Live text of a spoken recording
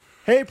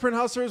Hey, Print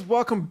Hustlers,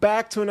 welcome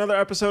back to another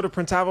episode of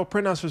Printavo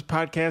Print Hustlers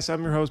Podcast.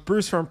 I'm your host,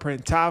 Bruce from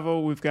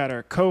Printavo. We've got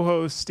our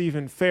co-host,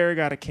 Stephen Fair,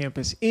 got a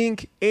Campus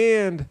Inc.,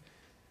 and,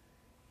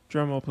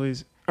 drumroll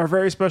please, our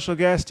very special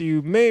guest.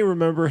 You may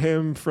remember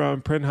him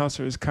from Print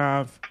Hustlers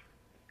Conf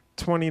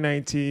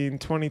 2019,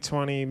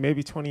 2020,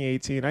 maybe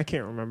 2018. I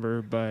can't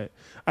remember, but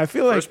I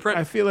feel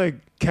like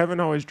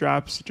Kevin always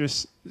drops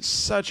just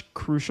such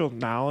crucial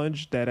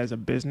knowledge that as a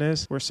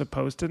business we're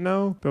supposed to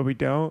know, but we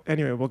don't.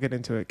 Anyway, we'll get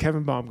into it.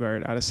 Kevin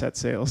Baumgart out of Set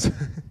Sales.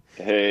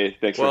 Hey,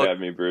 thanks for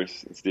having me,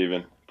 Bruce and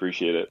Steven.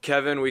 Appreciate it.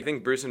 Kevin, we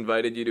think Bruce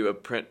invited you to a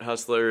Print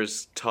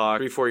Hustlers talk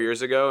 3-4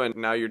 years ago, and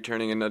now you're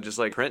turning into just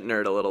like print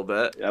nerd a little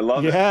bit. I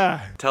love it.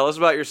 Yeah. Tell us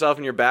about yourself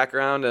and your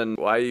background and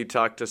why you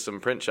talk to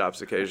some print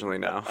shops occasionally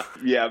now.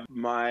 Yeah,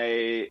 my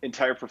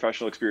entire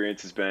professional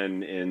experience has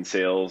been in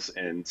sales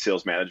and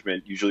sales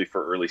management, usually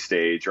for early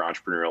stage or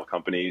entrepreneurial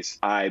companies.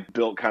 I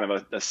built kind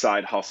of a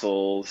side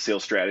hustle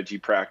sales strategy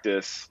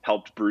practice,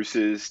 helped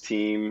Bruce's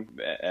team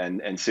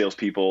and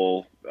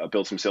salespeople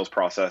build some sales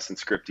process and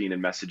scripting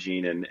and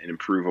messaging and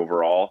improve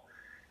overall.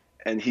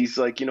 And he's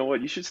like, you know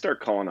what, you should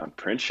start calling on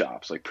print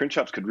shops. Like, print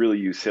shops could really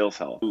use sales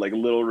help. Like, a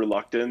little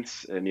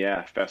reluctance. And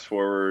yeah, fast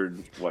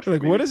forward, what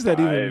does that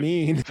even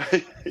mean?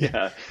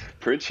 Yeah,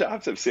 print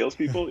shops have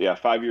salespeople. Yeah,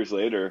 5 years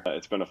later,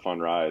 it's been a fun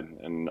ride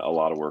and a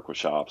lot of work with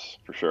shops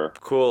for sure.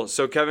 Cool.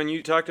 So Kevin,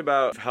 you talked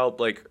about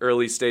help like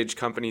early stage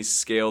companies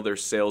scale their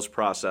sales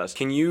process.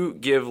 Can you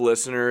give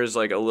listeners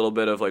like a little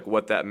bit of like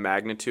what that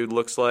magnitude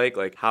looks like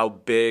how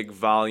big,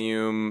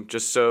 volume,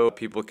 just so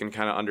people can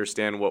kind of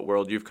understand what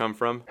world you've come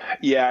from?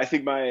 Yeah, I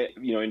think my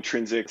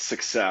intrinsic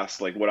success,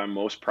 like what I'm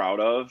most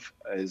proud of,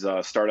 is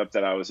a startup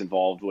that I was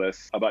involved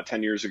with about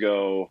 10 years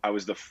ago. I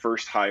was the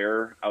first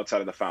hire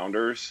outside of the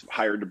founders,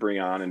 hired to bring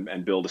on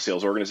and build a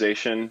sales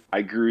organization.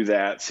 I grew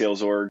that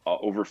sales org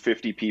over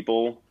 50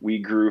 people. We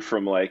grew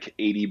from like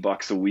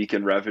 $80 a week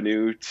in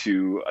revenue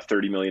to a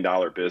 $30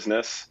 million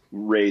business.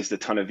 Raised a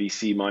ton of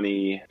VC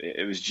money.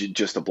 It was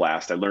just a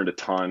blast. I learned a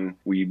ton.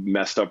 We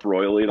messed up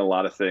royally in a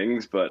lot of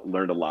things, but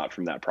learned a lot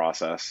from that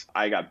process.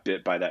 I got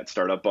bit by that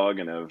startup bug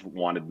and have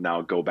wanted to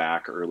now go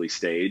back early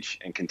stage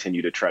and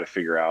continue to try to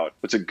figure out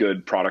what's a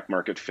good product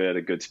market fit,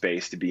 a good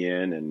space to be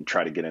in, and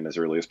try to get in as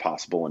early as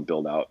possible and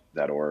build out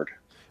that org.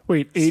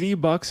 Wait,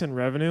 $80 in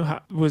revenue?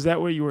 Was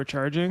that what you were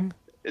charging?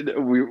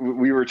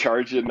 We were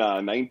charging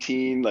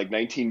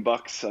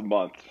 $19 a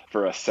month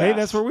for a SaaS. Hey,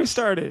 that's where we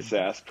started.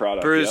 SaaS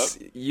product. Bruce,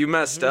 you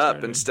messed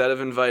up. Instead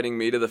of inviting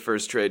me to the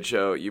first trade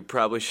show, you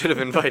probably should have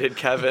invited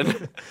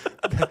Kevin.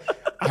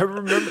 I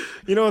remember.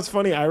 You know what's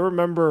funny? I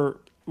remember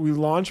we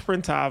launched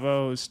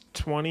Printavo, it was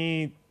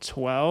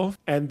 2012,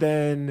 and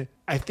then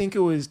I think it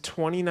was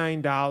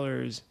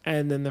 $29,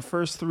 and then the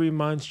first 3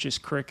 months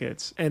just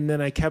crickets, and then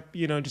I kept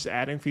just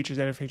adding features,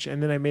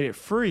 and then I made it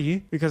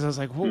free because I was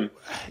like, well,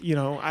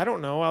 I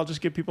don't know, I'll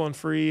just get people in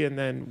free, and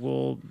then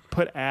we'll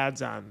put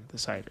ads on the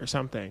site or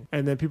something,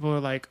 and then people are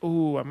like,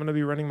 oh, I'm gonna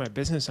be running my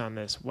business on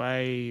this,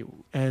 why?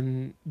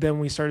 And then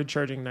we started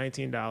charging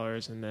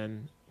 $19, and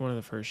then one of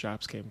the first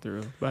shops came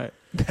through, but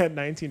that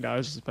 $19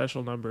 is a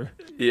special number.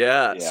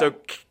 Yeah. So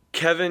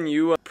Kevin,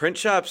 you print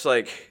shops,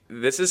 like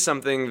this is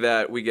something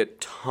that we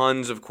get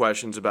tons of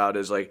questions about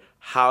is like,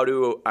 how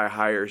do I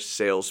hire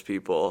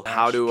salespeople?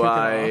 How do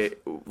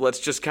let's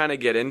just kind of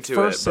get into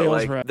first it. But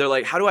sales rep. They're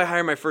like, how do I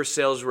hire my first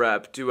sales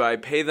rep? Do I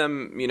pay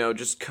them,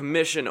 just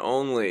commission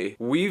only?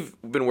 We've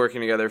been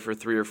working together for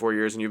 3 or 4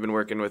 years and you've been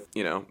working with,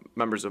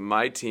 members of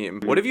my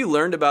team. What have you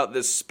learned about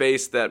this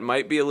space that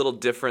might be a little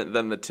different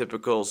than the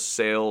typical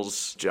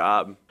sales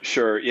job?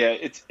 Sure. Yeah,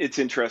 it's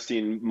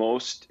interesting.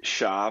 Most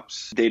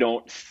shops, they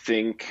don't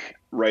think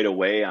right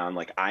away on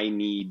like, I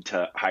need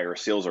to hire a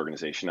sales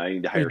organization. I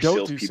need to hire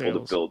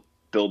salespeople to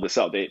build this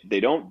out. They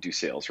don't do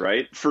sales,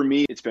 right? For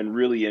me, it's been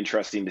really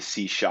interesting to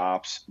see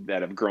shops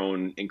that have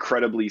grown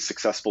incredibly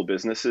successful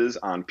businesses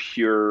on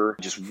pure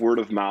just word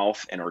of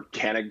mouth and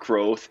organic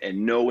growth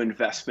and no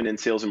investment in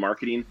sales and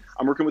marketing.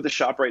 I'm working with a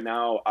shop right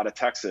now out of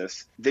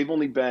Texas. They've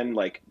only been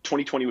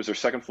 2020 was their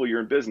second full year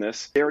in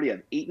business. They already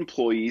have 8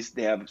 employees.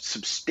 They have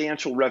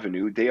substantial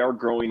revenue. They are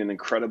growing an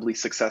incredibly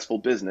successful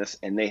business,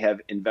 and they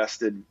have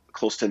invested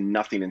close to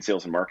nothing in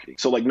sales and marketing.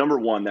 So number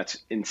one, that's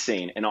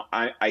insane. And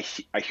I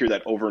hear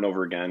that over and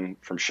over again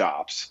from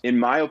shops. In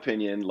my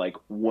opinion,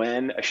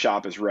 when a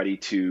shop is ready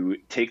to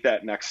take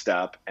that next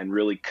step and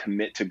really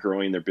commit to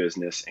growing their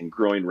business and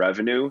growing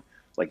revenue,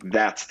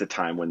 that's the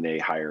time when they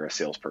hire a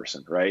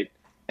salesperson, right?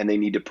 And they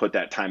need to put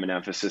that time and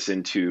emphasis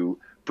into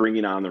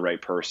bringing on the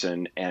right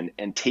person and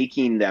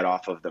taking that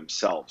off of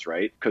themselves,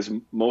 right? Because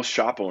most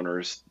shop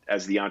owners,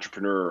 as the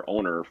entrepreneur,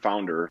 owner,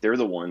 founder, they're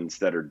the ones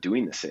that are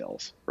doing the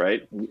sales,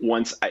 right?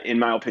 Once, in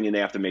my opinion, they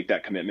have to make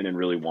that commitment and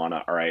really want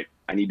to, all right,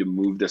 I need to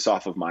move this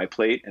off of my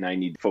plate and I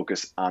need to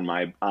focus on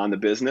the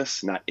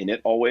business, not in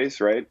it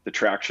always, right? The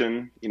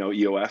traction,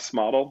 EOS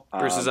model.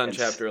 Versus on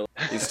chapter 11.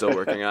 He's still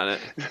working on it.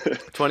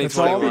 That's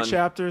 2021. all the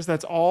chapters.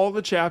 That's all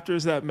the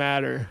chapters that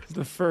matter.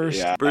 The first.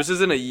 Yeah. Bruce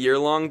is in a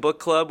year-long book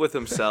club with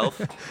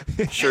himself.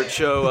 Shirt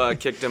Show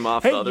kicked him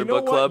off Hey, the other you know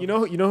book what? club.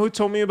 You know who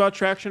told me about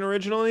Traction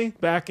originally?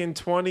 Back in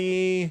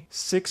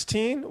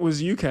 2016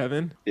 was you,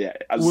 Kevin. Yeah,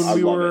 I When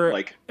we love were it.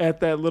 Like, at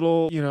that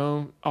little,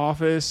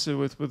 office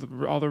with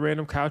all the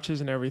random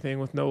couches and everything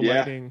with no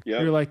lighting.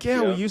 yep, You're like, we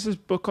yep. use this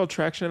book called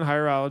Traction in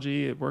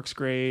Hierology. It works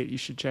great. You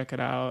should check it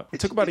out. It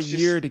took about a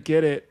year to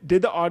get it.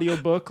 Did the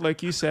audiobook,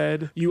 like you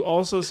said. You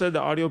also said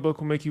the audiobook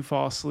will make you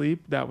fall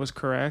asleep. That was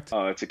correct.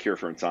 Oh, it's a cure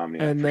for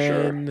insomnia. And for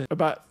then sure.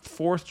 about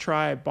fourth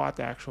try, I bought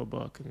the actual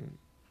book, and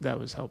that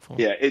was helpful.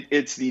 Yeah,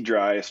 it's the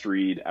driest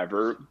read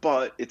ever,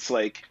 but it's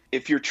like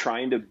if you're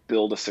trying to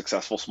build a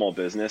successful small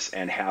business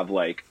and have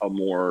like a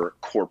more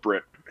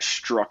corporate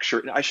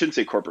structure, I shouldn't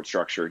say corporate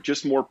structure,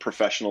 just more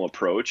professional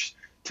approach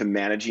to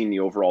managing the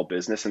overall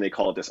business, and they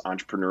call it this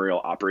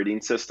entrepreneurial operating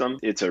system.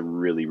 It's a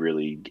really,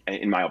 really,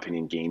 in my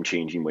opinion,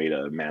 game-changing way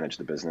to manage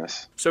the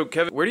business. So,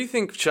 Kevin, where do you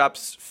think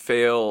shops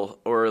fail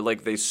or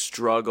like they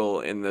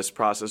struggle in this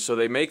process? So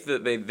they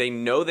they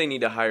know they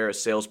need to hire a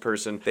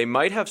salesperson. They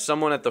might have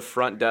someone at the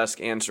front desk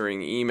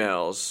answering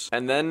emails,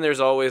 and then there's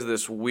always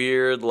this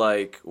weird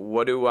like,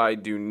 what do I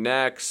do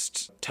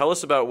next? Tell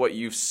us about what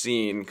you've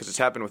seen, because it's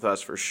happened with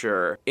us for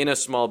sure, in a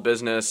small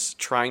business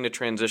trying to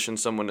transition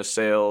someone to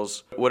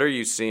sales. What are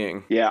you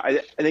seeing? Yeah,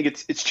 I think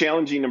it's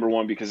challenging, number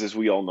one, because as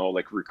we all know,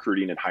 like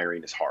recruiting and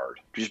hiring is hard.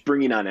 Just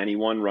bringing on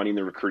anyone, running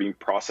the recruiting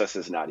process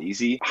is not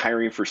easy.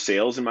 Hiring for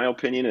sales, in my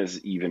opinion,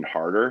 is even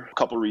harder. A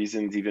couple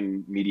reasons.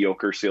 Even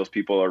mediocre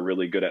salespeople are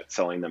really good at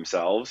selling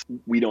themselves.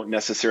 We don't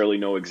necessarily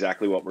know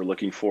exactly what we're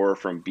looking for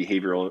from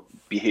behavioral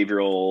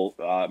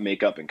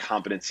makeup and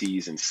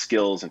competencies and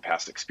skills and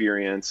past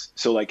experience.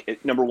 So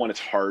number one, it's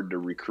hard to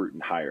recruit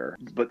and hire.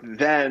 But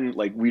then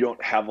we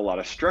don't have a lot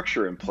of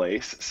structure in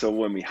place. So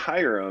when we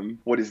hire them,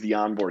 what does the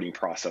onboarding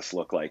process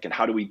look like? And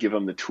how do we give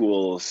them the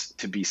tools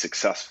to be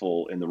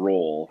successful in the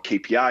role?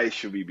 KPIs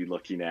should we be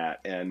looking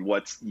at? And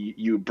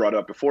you brought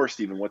up before,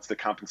 Stephen, what's the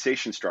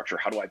compensation structure?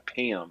 How do I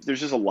pay them?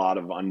 There's just a lot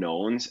of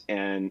unknowns.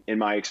 And in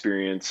my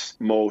experience,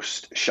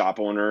 most shop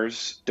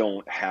owners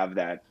don't have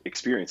that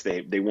experience.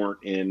 They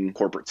weren't in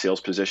corporate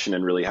sales position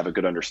and really have a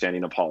good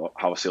understanding of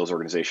how a sales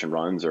organization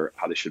runs or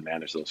how they should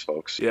manage those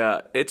folks.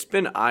 Yeah, it's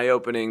been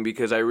eye-opening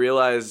because I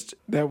realized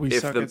that we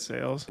suck at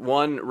sales.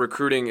 One,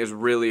 recruiting is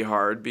really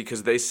hard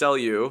because they sell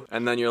you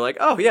and then you're like,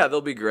 oh yeah,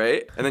 they'll be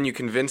great. And then you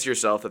convince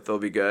yourself that they'll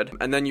be good.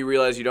 And then you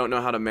realize you don't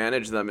know how to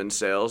manage them in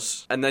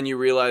sales. And then you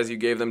realize you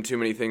gave them too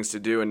many things to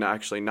do and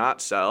actually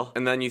not sell.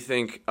 And then you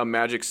think a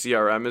magic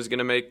CRM is going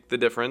to make the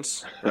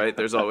difference, right?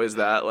 There's always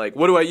that. Like,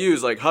 what do I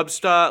use? Like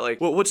HubSpot?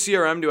 Like, what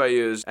CRM do I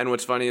use? And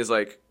what's funny is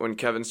when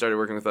Kevin started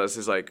working with us,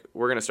 he's like,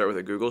 we're going to start with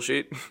a Google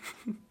Sheet.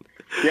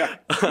 Yeah,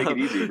 make it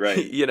easy, right?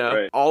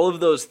 Right. All of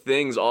those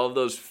things, all of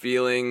those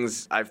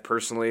feelings, I've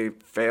personally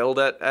failed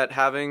at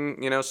having,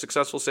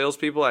 successful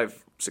salespeople.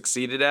 I've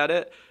succeeded at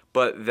it.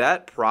 But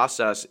that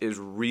process is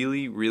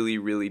really, really,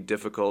 really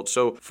difficult.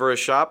 So for a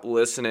shop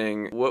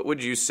listening, what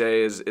would you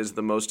say is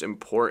the most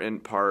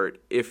important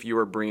part if you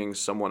are bringing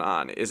someone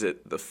on? Is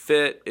it the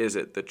fit? Is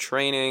it the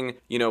training?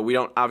 We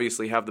don't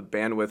obviously have the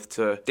bandwidth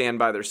to stand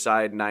by their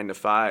side 9 to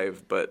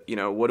 5, but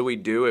what do we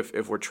do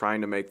if we're trying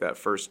to make that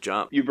first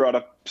jump? You brought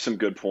up some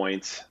good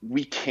points.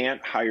 We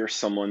can't hire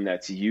someone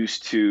that's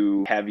used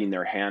to having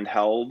their hand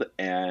held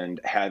and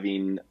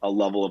having a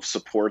level of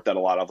support that a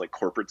lot of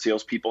corporate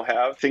salespeople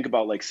have. Think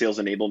about sales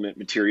enablement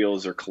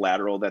materials or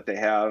collateral that they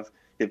have.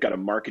 They've got a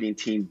marketing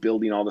team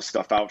building all this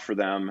stuff out for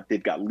them.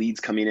 They've got leads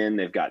coming in.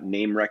 They've got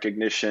name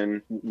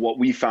recognition. What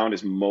we found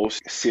is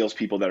most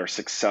salespeople that are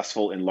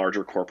successful in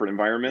larger corporate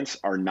environments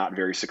are not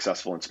very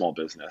successful in small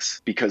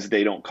business because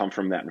they don't come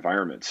from that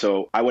environment.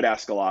 So I would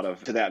ask to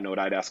that note,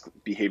 I'd ask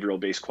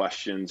behavioral-based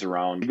questions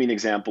around, give me an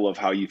example of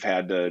how you've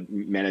had to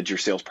manage your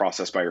sales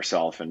process by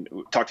yourself, and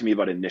talk to me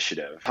about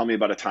initiative. Tell me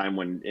about a time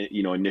when,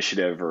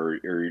 initiative or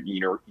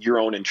your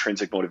own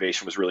intrinsic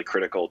motivation was really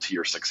critical to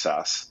your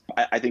success.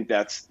 I think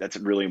that's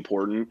really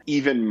important.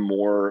 Even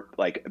more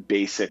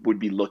basic would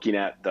be looking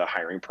at the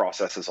hiring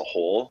process as a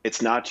whole.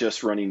 It's not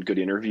just running good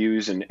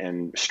interviews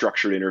and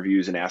structured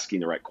interviews and asking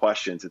the right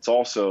questions. It's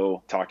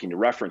also talking to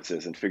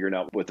references and figuring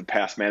out what the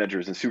past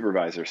managers and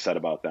supervisors said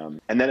about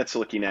them. And then it's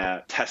looking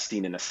at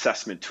testing and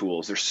assessment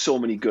tools. There's so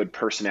many good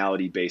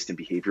personality-based and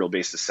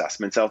behavioral-based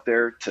assessments out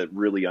there to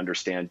really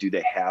understand, do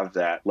they have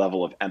that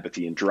level of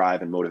empathy and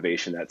drive and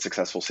motivation that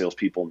successful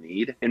salespeople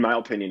need? In my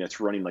opinion, it's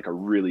running a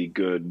really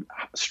good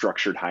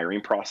structured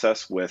hiring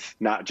process with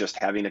not just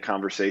having a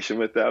conversation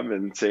with them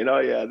and saying, oh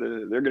yeah,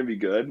 they're going to be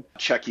good,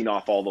 checking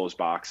off all those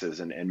boxes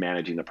and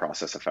managing the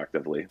process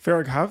effectively.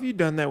 Farrag, how have you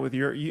done that with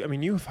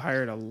you've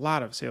hired a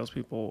lot of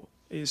salespeople,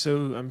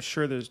 so I'm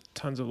sure there's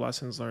tons of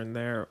lessons learned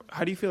there.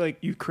 How do you feel like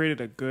you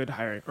created a good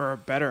hiring or a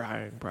better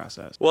hiring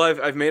process? Well,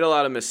 I've made a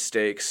lot of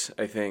mistakes,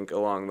 I think,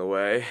 along the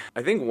way.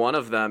 I think one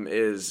of them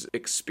is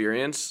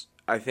experience.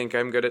 I think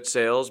I'm good at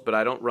sales, but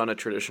I don't run a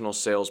traditional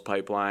sales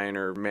pipeline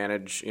or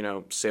manage,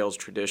 sales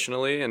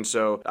traditionally. And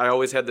so I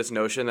always had this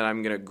notion that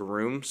I'm going to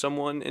groom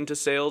someone into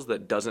sales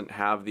that doesn't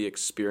have the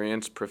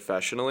experience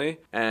professionally.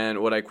 And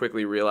what I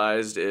quickly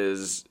realized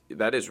is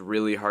that is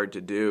really hard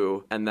to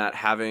do, and that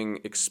having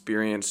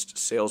experienced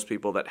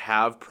salespeople that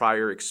have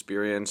prior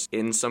experience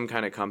in some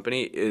kind of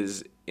company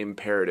is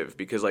imperative,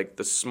 because like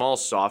the small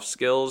soft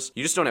skills,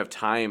 you just don't have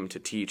time to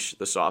teach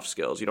the soft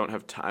skills. You don't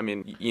have time. I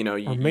mean,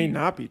 or may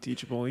not be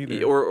teachable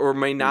either, or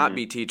may not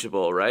be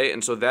teachable, right?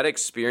 And so that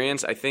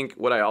experience, I think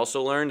what I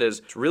also learned is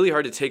it's really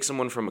hard to take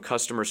someone from a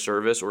customer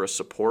service or a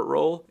support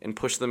role and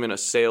push them in a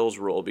sales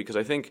role, because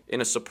I think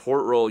in a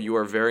support role you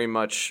are very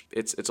much,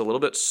 it's a little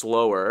bit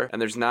slower,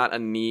 and there's not a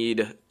need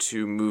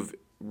to move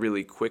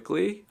really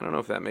quickly. I don't know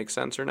if that makes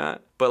sense or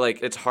not, but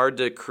like it's hard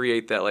to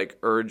create that like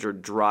urge or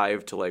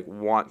drive to like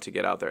want to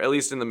get out there, at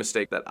least in the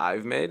mistake that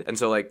I've made. And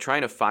so like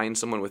trying to find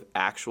someone with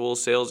actual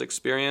sales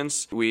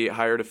experience, we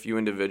hired a few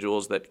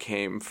individuals that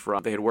came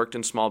from, they had worked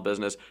in small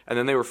business, and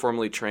then they were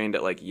formally trained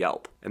at like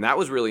Yelp. And that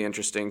was really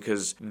interesting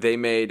because they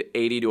made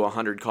 80 to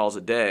 100 calls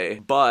a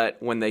day, but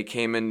when they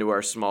came into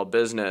our small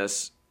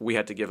business, we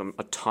had to give them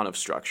a ton of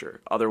structure.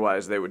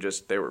 Otherwise they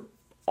were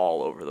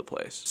all over the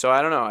place. So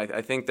I don't know.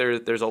 I think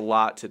there's a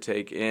lot to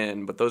take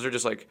in, but those are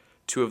just like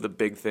two of the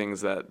big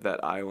things that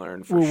I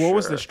learned for sure. What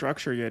was the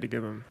structure you had to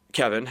give him?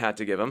 Kevin had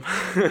to give him.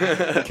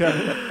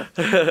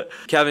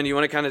 Kevin, you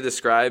want to kind of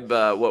describe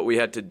what we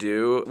had to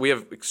do? We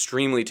have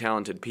extremely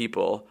talented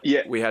people.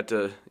 Yeah. We had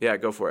to,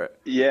 go for it.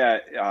 Yeah,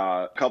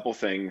 a couple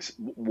things.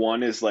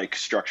 One is like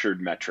structured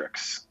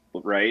metrics,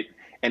 right?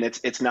 And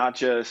it's not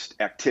just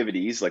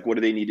activities, like what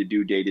do they need to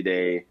do day to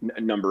day,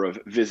 number of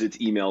visits,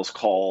 emails,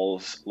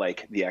 calls,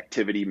 like the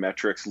activity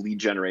metrics, lead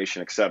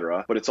generation, et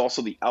cetera. But it's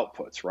also the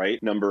outputs,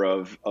 right? Number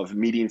of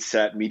meetings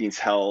set, meetings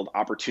held,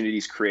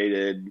 opportunities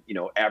created,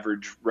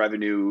 average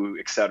revenue,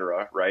 et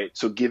cetera, right?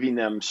 So giving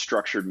them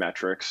structured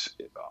metrics,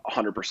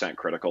 100%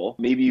 critical.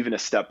 Maybe even a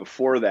step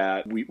before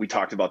that, we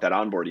talked about that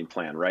onboarding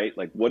plan, right?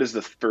 Like what does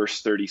the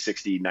first 30,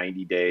 60,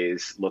 90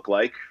 days look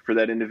like for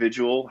that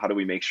individual? How do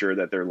we make sure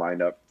that they're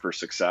lined up for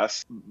success?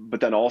 But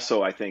then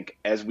also, I think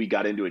as we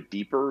got into it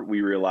deeper,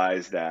 we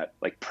realized that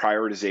like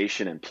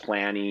prioritization and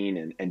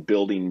planning and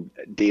building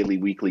daily,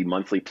 weekly,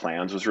 monthly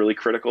plans was really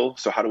critical.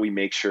 So how do we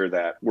make sure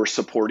that we're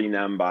supporting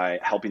them by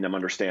helping them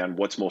understand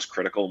what's most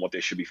critical and what they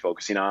should be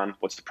focusing on,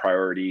 what's the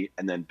priority,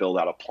 and then build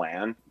out a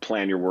plan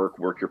your work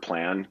your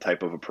plan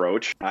type of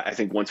approach. I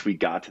think once we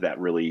got to that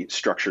really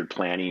structured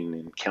planning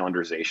and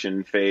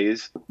calendarization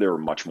phase, they were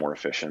much more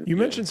efficient. You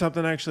mentioned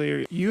something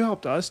actually, you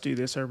helped us do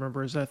this, I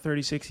remember, is that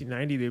 30, 60,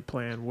 90 day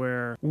plan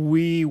where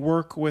we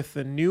work with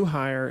the new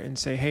hire and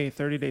say, hey,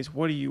 30 days,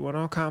 what do you want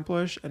to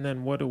accomplish? And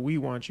then what do we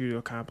want you to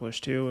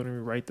accomplish too? And we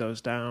write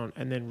those down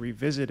and then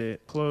revisit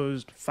it,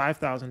 closed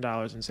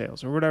 $5,000 in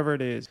sales or whatever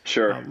it is.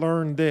 Sure.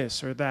 Learn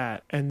this or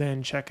that, and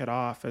then check it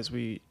off as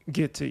we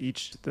get to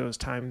each of those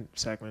time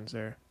segments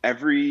there.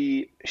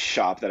 Every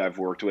shop that I've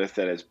worked with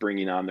that is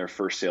bringing on their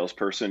first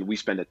salesperson, we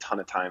spend a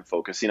ton of time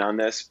focusing on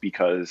this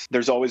because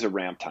there's always a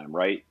ramp time,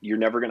 right? You're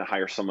never going to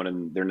hire someone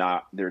and they're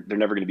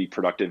never going to be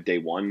productive day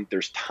one.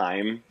 There's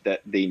time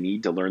that they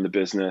need to learn the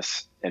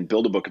business and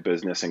build a book of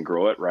business and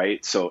grow it,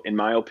 right? So in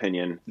my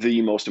opinion,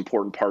 the most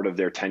important part of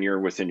their tenure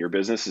within your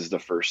business is the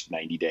first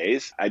 90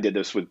 days. I did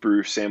this with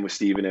Bruce, Sam with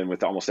Steven, and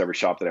with almost every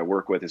shop that I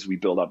work with is we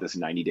build out this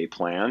 90-day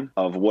plan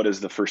of what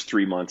does the first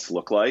 3 months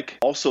look like.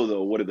 Also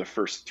though, what do the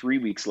first 3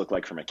 weeks look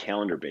like from a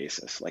calendar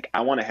basis? Like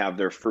I want to have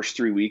their first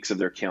 3 weeks of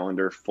their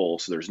calendar full.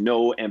 So there's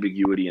no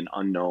ambiguity and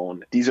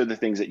unknown. These are the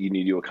things that you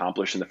need to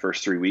accomplish in the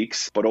first 3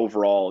 weeks. But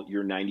overall,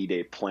 your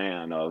 90-day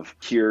plan of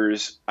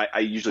I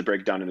usually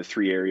break it down into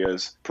 3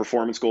 areas: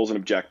 performance goals and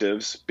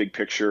objectives, big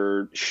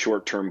picture,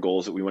 short-term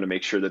goals that we want to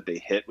make sure that they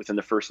hit within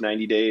the first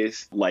 90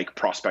 days, like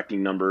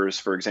prospecting numbers,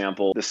 for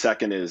example. The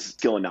second is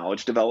skill and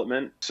knowledge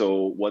development.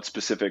 So what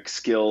specific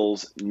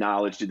skills,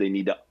 knowledge do they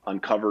need to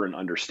uncover and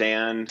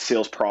understand?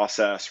 Sales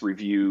process,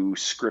 review,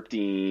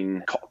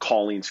 scripting,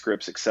 calling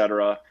scripts,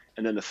 etc.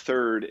 And then the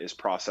third is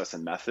process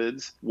and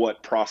methods.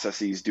 What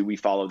processes do we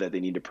follow that they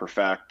need to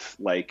perfect,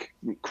 like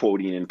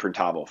quoting in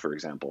Printavo, for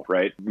example,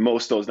 right?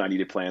 Most of those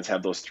 90-day plans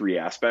have those 3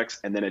 aspects.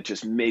 And then it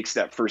just makes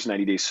that first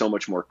 90 days so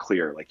much more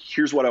clear. Like,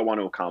 here's what I want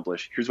to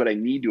accomplish. Here's what I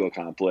need to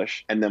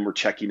accomplish. And then we're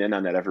checking in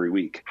on that every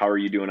week. How are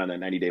you doing on that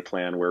 90-day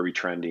plan? Where are we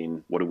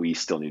trending? What do we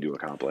still need to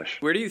accomplish?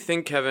 Where do you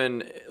think,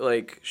 Kevin,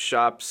 like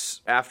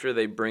shops, after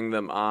they bring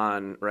them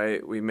on,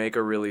 right, we make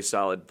a really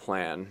solid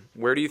plan.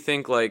 Where do you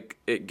think like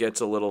it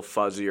gets a little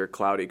fuzzy or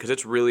cloudy? Because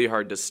it's really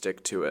hard to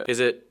stick to it. Is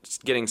it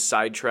getting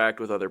sidetracked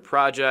with other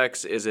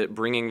projects? Is it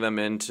bringing them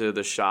into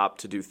the shop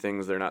to do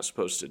things they're not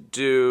supposed to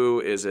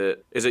do? Is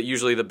it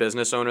usually the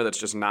business owner that's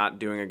just not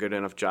doing a good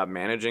enough job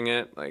managing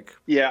it?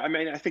 Yeah, I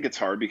mean, I think it's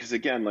hard because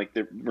again, like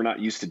we're not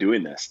used to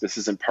doing this. This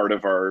isn't part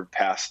of our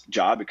past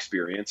job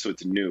experience, so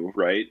it's new,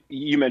 right?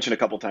 You mentioned a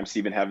couple of times,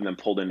 Stephen, having them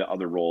pulled into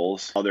other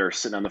roles. While they're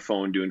sitting on the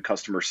phone doing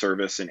customer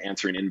service and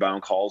answering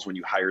inbound calls when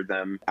you hired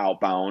them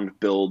outbound,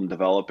 build and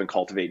develop and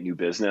cultivate new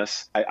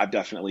business. I've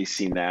definitely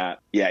seen that.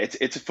 Yeah,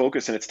 it's a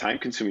focus and it's time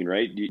consuming,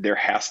 right? There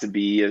has to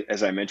be,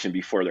 as I mentioned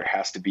before, there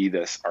has to be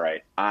this, all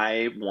right,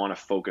 I want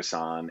to focus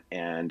on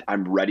and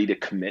I'm ready to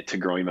commit to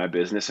growing my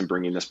business and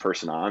bringing this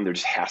person on. There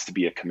just has to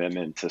be a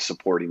commitment to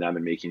supporting them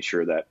and making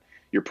sure that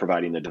you're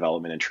providing the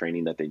development and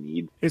training that they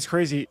need. It's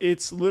crazy.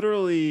 It's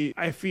literally,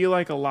 I feel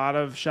like a lot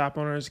of shop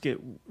owners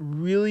get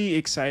really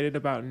excited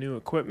about new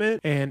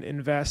equipment and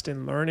invest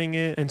in learning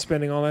it and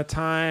spending all that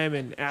time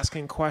and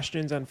asking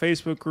questions on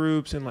Facebook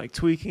groups and like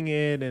tweaking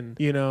it and,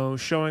 you know,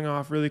 showing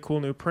off really cool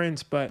new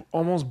prints, but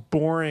almost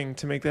boring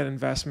to make that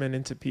investment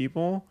into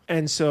people.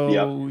 And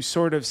so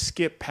sort of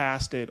skip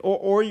past it.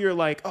 Or you're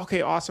like,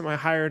 okay, awesome, I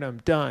hired them,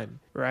 done.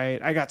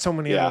 Right? I got so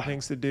many other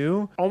things to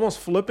do. Almost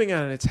flipping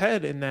on its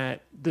head in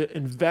that the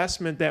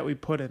investment that we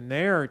put in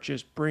there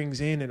just brings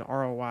in an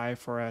ROI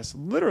for us,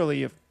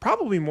 literally, of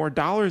probably more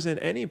dollars than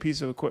any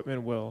piece of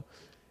equipment will.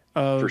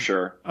 For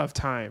sure. Of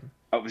time.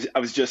 I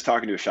was just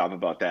talking to a shop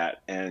about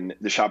that, and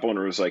the shop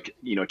owner was like,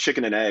 you know,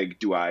 chicken and egg,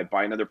 do I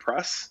buy another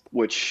press,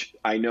 which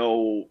I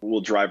know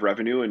will drive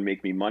revenue and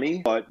make me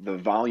money, but the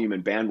volume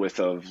and bandwidth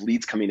of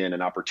leads coming in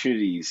and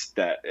opportunities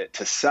that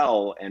to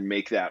sell and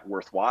make that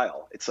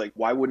worthwhile. It's like,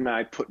 why wouldn't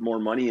I put more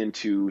money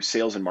into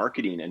sales and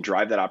marketing and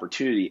drive that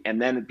opportunity and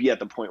then be at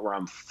the point where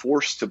I'm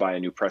forced to buy a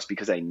new press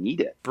because I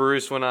need it?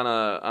 Bruce went on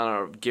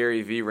a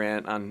Gary V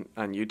rant on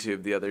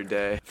YouTube the other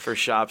day for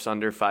shops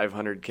under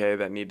 500K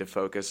that need to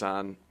focus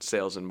on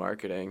sales and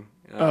marketing.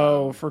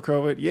 For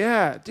COVID.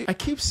 Yeah. Dude, I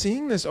keep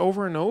seeing this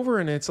over and over,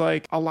 and it's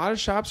like a lot of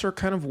shops are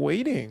kind of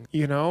waiting,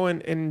 you know,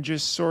 and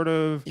just sort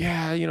of,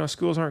 you know,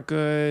 schools aren't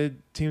good,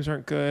 teams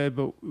aren't good,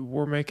 but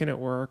we're making it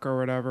work or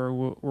whatever.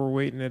 We're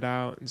waiting it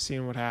out and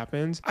seeing what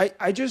happens.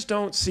 I just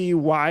don't see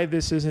why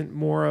this isn't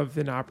more of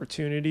an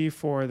opportunity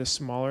for the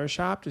smaller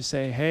shop to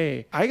say,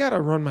 hey, I got to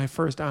run my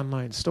first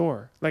online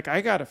store. Like, I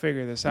got to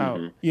figure this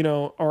out, you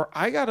know, or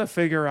I got to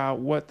figure out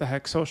what the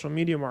heck social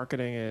media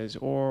marketing is,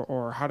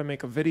 or how to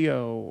make a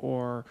video,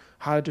 or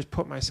how to just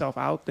put myself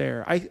out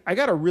there. I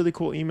got a really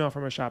cool email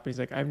from a shop. He's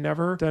like, I've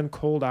never done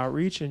cold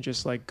outreach and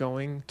just like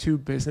going to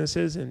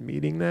businesses and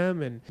meeting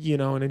them and, you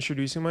know, and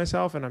introducing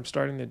myself. And I'm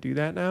starting to do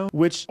that now,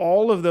 which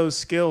all of those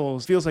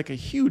skills feels like a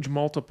huge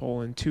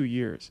multiple in 2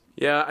 years.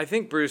 Yeah, I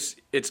think, Bruce,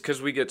 it's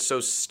because we get so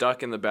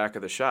stuck in the back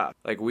of the shop.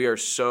 Like, we are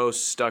so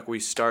stuck. We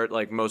start,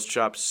 like most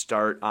shops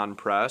start on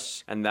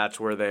press, and that's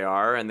where they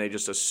are, and they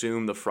just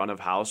assume the front of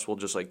house will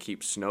just, like,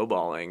 keep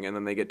snowballing, and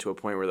then they get to a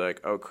point where they're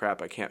like, oh,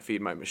 crap, I can't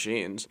feed my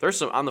machines. There's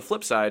some, on the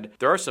flip side,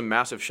 there are some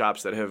massive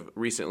shops that have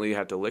recently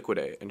had to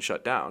liquidate and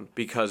shut down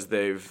because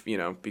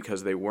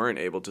because they weren't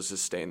able to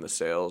sustain the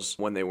sales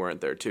when they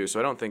weren't there, too. So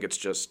I don't think it's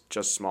just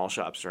small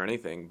shops or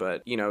anything,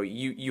 but, you know,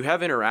 you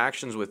have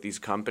interactions with these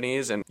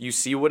companies, and you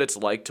see what it's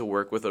like to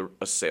work with a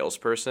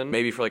salesperson.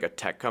 Maybe for like a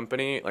tech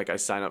company, like I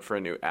sign up for a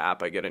new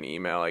app, I get an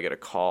email, I get a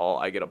call,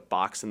 I get a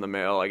box in the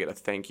mail, I get a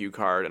thank you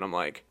card, and I'm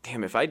like,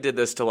 damn, if I did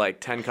this to like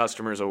 10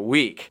 customers a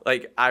week,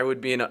 like I would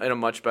be in a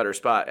much better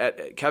spot.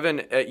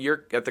 Kevin,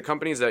 at the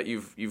companies that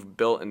you've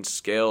built and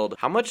scaled,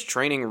 how much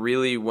training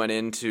really went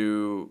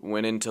into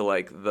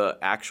like the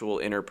actual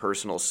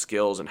interpersonal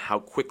skills and how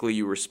quickly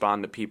you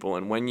respond to people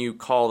and when you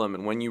call them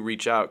and when you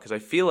reach out? Because I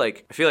feel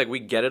like we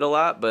get it a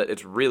lot, but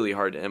it's really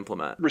hard to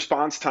implement.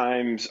 Response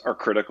times are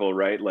critical,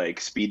 right? Like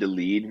speed to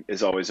lead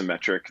is always a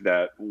metric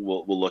that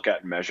we'll look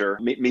at and measure.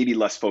 Maybe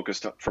less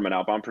focused from an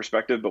outbound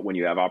perspective, but when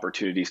you have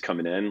opportunities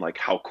coming in, like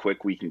how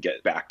quick we can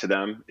get back to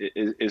them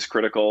is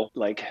critical.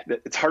 Like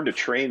it's hard to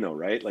train though,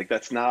 right? Like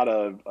that's not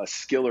a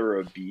skill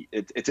or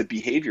it's a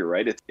behavior,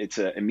 right? It's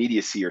an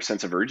immediacy or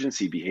sense of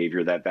urgency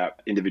behavior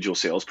that individual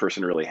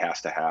salesperson really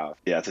has to have.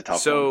 Yeah, it's a tough one.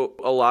 So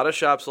a lot of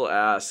shops will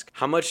ask,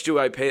 how much do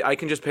I pay? I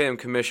can just pay them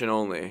commission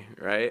only,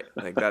 right?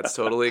 Like that's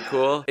totally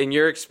cool. In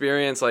your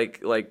experience,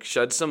 like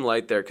shed some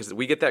light there, because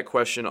we get that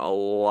question a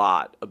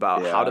lot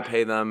about how to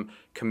pay them.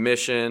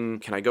 Commission,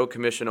 can I go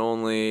commission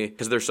only?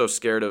 Because they're so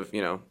scared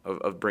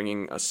of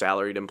bringing a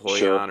salaried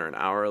employee on or an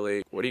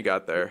hourly. What do you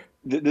got there?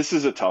 This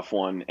is a tough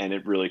one, and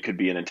it really could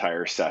be an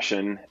entire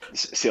session.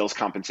 Sales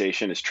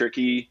compensation is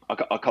tricky.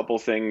 A couple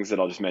things that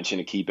I'll just mention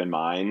to keep in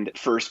mind.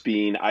 First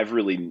being, I've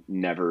really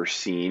never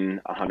seen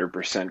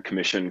 100%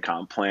 commission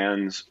comp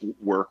plans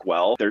work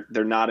well.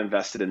 They're not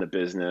invested in the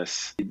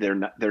business.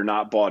 They're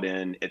not bought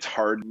in. It's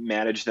hard to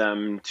manage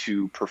them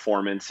to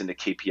performance and to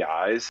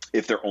KPIs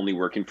if they're only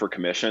working for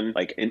commission.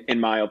 Like in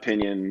my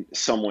opinion,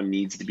 someone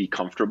needs to be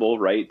comfortable,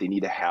 right? They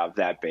need to have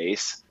that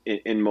base.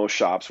 In most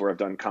shops where I've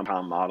done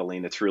compound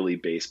modeling, it's really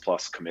base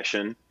plus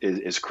commission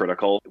is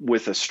critical,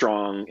 with a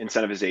strong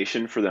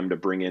incentivization for them to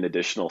bring in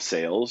additional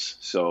sales.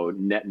 So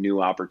net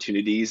new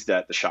opportunities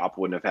that the shop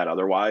wouldn't have had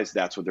otherwise,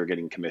 that's what they're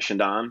getting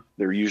commissioned on.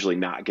 They're usually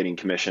not getting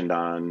commissioned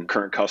on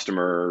current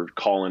customer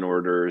call-in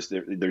orders.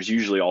 There's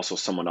usually also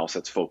someone else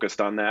that's focused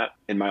on that.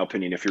 In my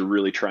opinion, if you're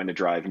really trying to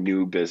drive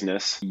new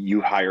business,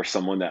 you hire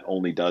someone that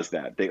only does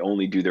that. They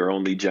only do their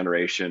own lead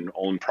generation,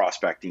 own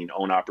prospecting,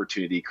 own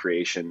opportunity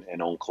creation,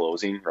 and own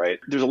closing. right?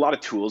 There's a lot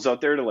of tools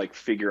out there to like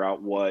figure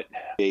out what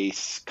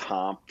base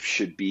comp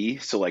should be.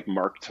 So like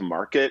mark to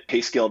market,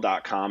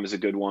 payscale.com is a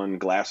good one.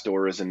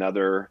 Glassdoor is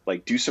another.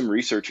 Like do some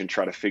research and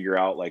try to figure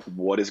out like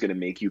what is going to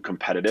make you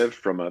competitive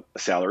from a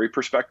salary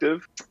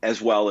perspective,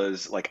 as well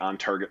as like on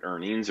target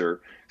earnings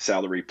or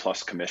salary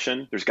plus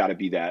commission. There's got to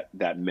be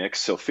that mix.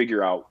 So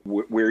figure out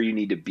where you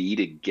need to be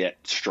to get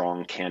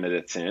strong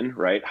candidates in,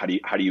 right? How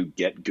do you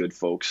get good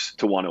folks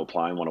to want to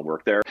apply and want to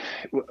work there?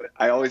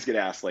 I always get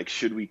asked, like,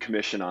 should we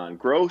commission on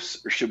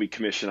gross or should we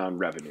commission on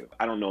revenue?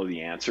 I don't know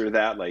the answer to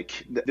that.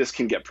 Like, this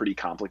can get pretty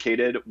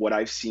complicated. What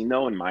I've seen,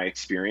 though, in my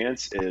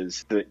experience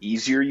is the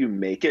easier you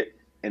make it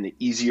and the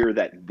easier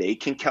that they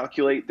can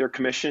calculate their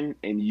commission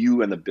and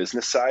you and the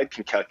business side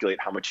can calculate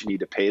how much you need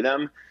to pay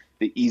them,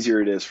 the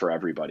easier it is for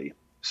everybody.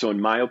 So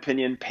in my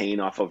opinion, paying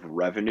off of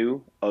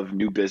revenue of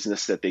new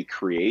business that they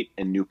create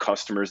and new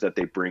customers that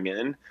they bring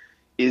in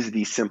is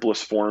the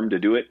simplest form to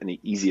do it and the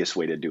easiest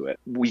way to do it.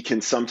 We can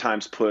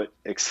sometimes put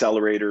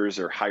accelerators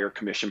or higher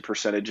commission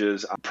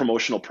percentages on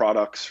promotional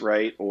products,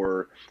 right?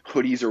 Or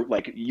hoodies, or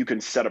like you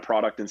can set a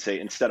product and say,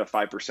 instead of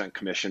 5%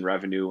 commission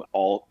revenue,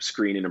 all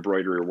screen and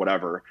embroidery or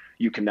whatever,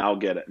 you can now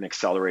get an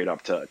accelerate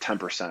up to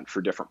 10%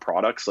 for different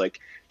products. Like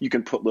you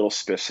can put little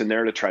spiffs in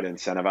there to try to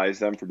incentivize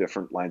them for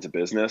different lines of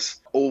business.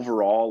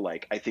 Overall,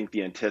 like I think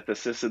the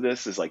antithesis of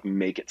this is like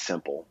make it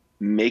simple.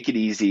 Make it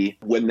easy.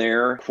 When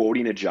they're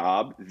quoting a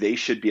job, they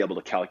should be able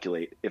to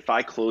calculate, if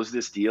I close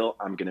this deal,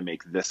 I'm going to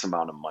make this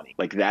amount of money.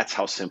 Like that's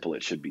how simple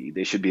it should be.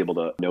 They should be able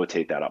to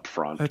notate that up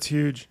front. That's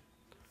huge.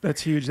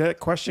 That's huge.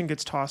 That question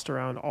gets tossed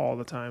around all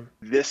the time.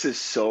 This is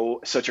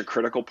such a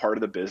critical part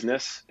of the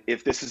business.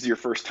 If this is your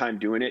first time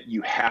doing it,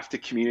 you have to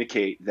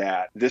communicate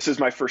that this is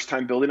my first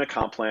time building a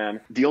comp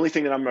plan. The only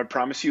thing that I'm going to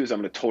promise you is I'm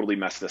going to totally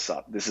mess this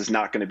up. This is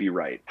not going to be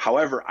right.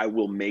 However, I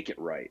will make it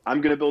right. I'm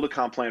going to build a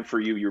comp plan for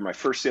you. You're my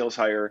first sales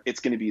hire.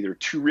 It's going to be either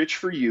too rich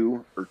for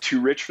you or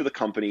too rich for the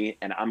company,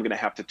 and I'm going to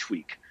have to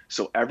tweak.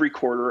 So every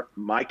quarter,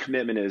 my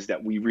commitment is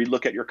that we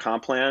relook at your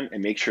comp plan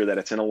and make sure that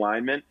it's in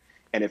alignment.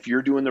 And if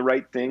you're doing the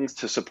right things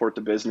to support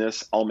the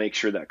business, I'll make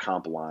sure that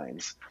comp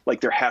aligns.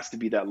 Like there has to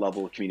be that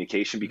level of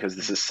communication because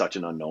this is such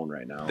an unknown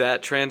right now.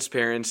 That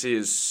transparency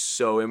is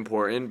so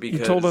important because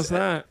you told us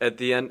that at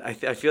the end. I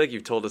feel like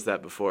you've told us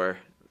that before.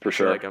 For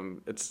sure. Like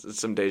it's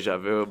some deja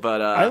vu,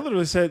 but I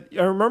literally said,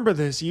 I remember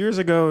this years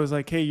ago. It was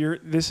like, hey,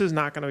 this is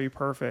not going to be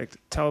perfect.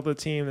 Tell the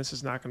team this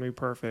is not going to be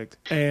perfect.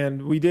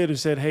 And we did. We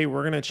said, hey,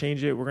 we're going to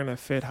change it. We're going to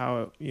fit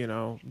how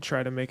it,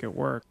 try to make it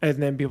work,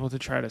 and then be able to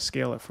try to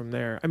scale it from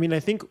there. I mean, I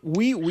think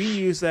we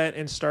used that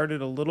and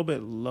started a little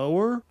bit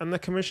lower on the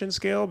commission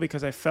scale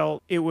because I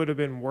felt it would have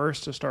been worse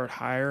to start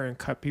higher and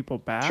cut people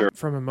back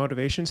from a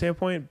motivation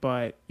standpoint.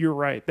 But you're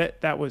right.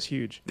 That was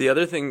huge. The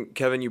other thing,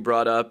 Kevin, you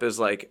brought up is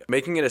like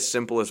making it as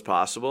simple as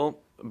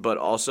possible, but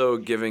also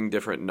giving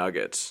different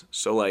nuggets.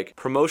 So like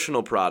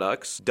promotional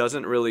products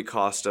doesn't really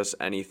cost us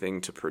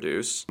anything to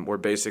produce. We're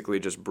basically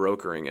just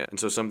brokering it. And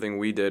so something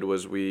we did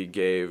was we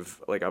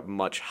gave like a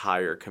much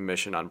higher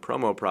commission on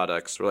promo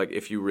products. Or like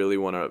if you really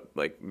want to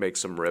like make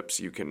some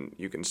rips, you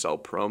can sell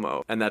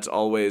promo. And that's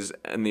always,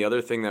 and the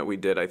other thing that we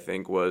did, I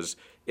think, was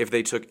if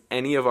they took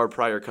any of our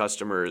prior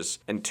customers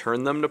and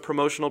turned them to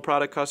promotional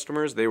product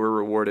customers, they were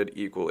rewarded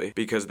equally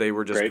because they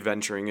were just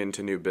venturing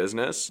into new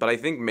business. But I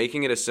think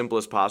making it as simple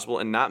as possible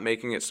and not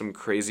making it some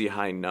crazy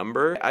high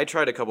number. I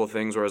tried a couple of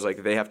things where I was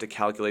like, they have to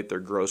calculate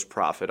their gross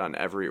profit on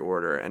every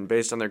order. And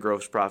based on their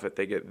gross profit,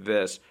 they get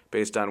this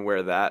based on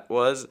where that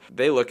was.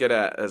 They look at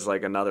it as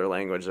like another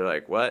language. They're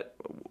like,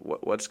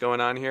 what's going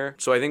on here?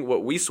 So I think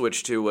what we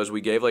switched to was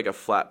we gave like a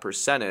flat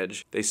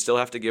percentage. They still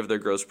have to give their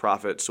gross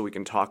profit so we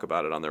can talk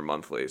about it on their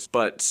monthlies.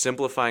 But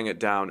simplifying it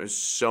down is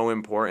so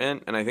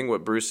important. And I think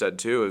what Bruce said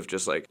too is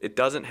just like, it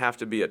doesn't have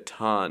to be a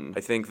ton.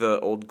 I think the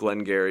old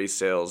Glengarry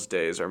sales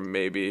days are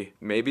maybe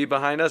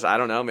behind us. I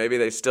don't know. Maybe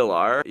they still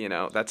are.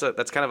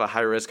 That's kind of a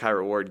high risk, high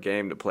reward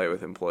game to play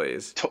with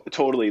employees.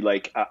 Totally.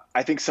 Like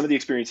I think some of the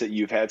experience that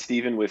you've had,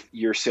 Stephen, with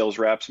your sales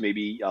reps,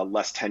 maybe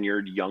less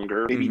tenured,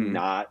 younger, maybe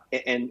not,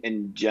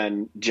 and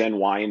Gen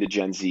Y into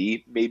Gen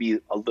Z, maybe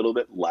a little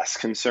bit less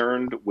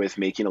concerned with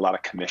making a lot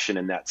of commission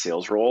in that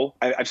sales role.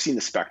 I've seen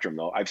the spectrum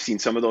though. I've seen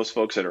some of those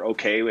folks that are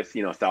okay with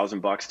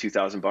 $1,000,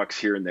 $2,000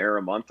 here and there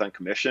a month on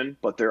commission,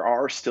 but there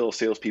are still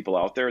salespeople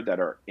out there that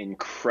are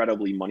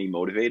incredibly money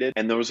motivated,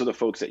 and those are the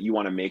folks that you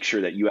want to make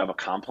sure that you have a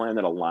comp plan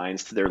that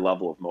aligns to their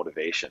level of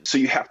motivation. So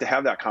you have to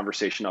have that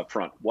conversation up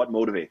front. What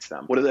motivates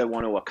them? What do they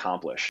want to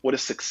accomplish? What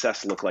does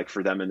success look like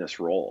for them in this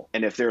role?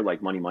 And if they're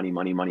like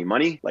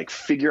money, like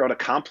figure out a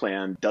comp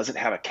plan doesn't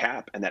have a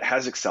cap and that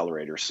has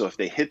accelerators. So if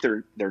they hit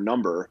their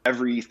number,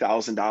 every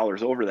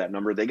 $1,000 over that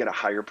number, they get a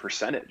higher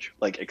percentage,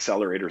 like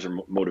accelerators or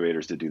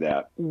motivators to do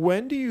that.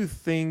 When do you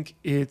think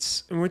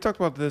and we talked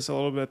about this a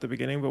little bit at the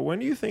beginning, but when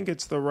do you think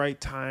it's the right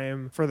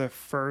time for the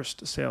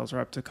first sales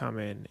rep to come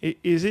in?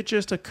 Is it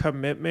just a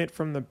commitment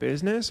from the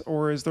business,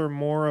 or is there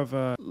more of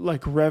a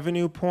like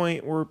revenue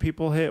point where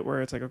people hit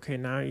where it's like, okay,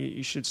 now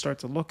you should start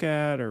to look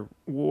at, or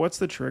what's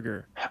the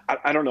trigger?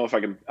 I don't know if I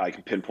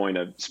can pinpoint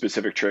a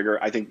specific trigger.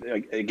 I think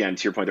again,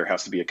 to your point, there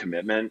has to be a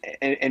commitment.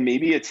 And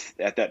maybe it's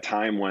at that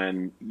time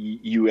when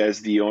you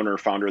as the owner,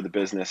 founder of the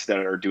business that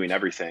are doing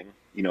everything,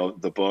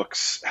 the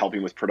books,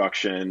 helping with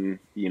production,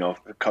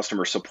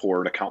 customer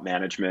support, account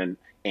management,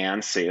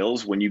 and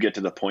sales, when you get to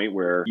the point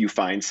where you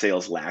find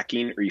sales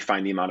lacking, or you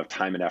find the amount of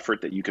time and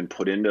effort that you can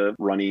put into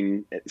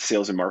running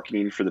sales and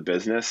marketing for the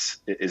business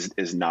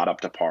is not up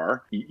to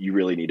par, you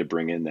really need to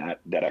bring in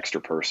that extra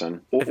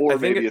person. Or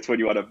maybe it's when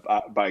you want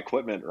to buy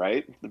equipment,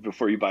 right?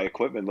 Before you buy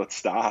equipment, let's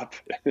stop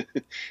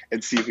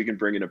and see if we can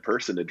bring in a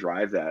person to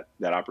drive that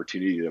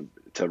opportunity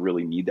to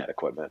really need that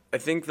equipment. I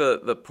think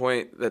the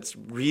point that's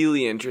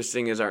really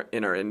interesting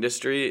in our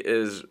industry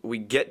is we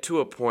get to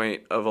a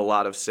point of a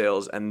lot of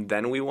sales and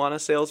then we want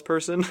a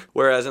salesperson.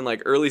 Whereas in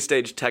like early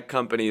stage tech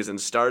companies and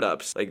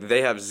startups, like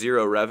they have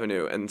zero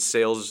revenue and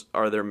sales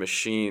are their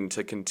machine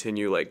to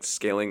continue like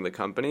scaling the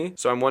company.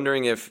 So I'm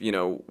wondering if,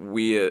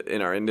 we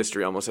in our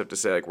industry almost have to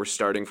say like we're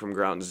starting from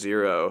ground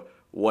zero.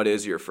 What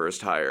is your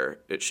first hire?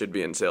 It should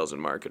be in sales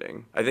and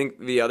marketing. I think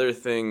the other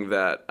thing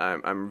that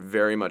I'm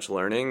very much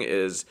learning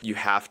is you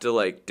have to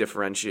like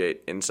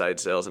differentiate inside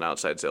sales and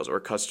outside sales,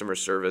 or customer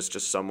service,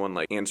 just someone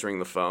like answering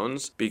the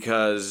phones.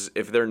 Because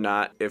if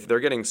they're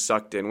getting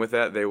sucked in with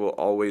that, they will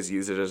always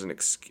use it as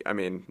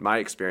an my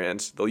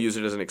experience, they'll use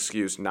it as an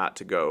excuse not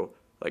to go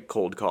like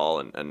cold call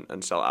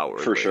and sell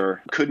outwardly. For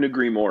sure. Couldn't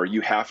agree more. You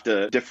have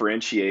to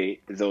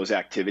differentiate those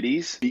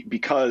activities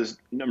because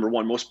number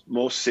one,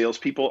 most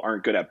salespeople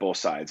aren't good at both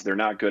sides. They're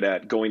not good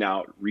at going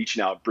out,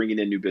 reaching out, bringing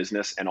in new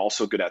business, and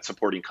also good at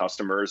supporting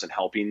customers and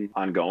helping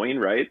ongoing,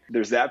 right?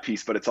 There's that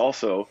piece, but it's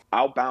also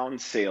outbound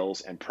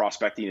sales and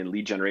prospecting and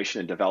lead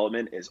generation and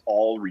development is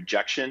all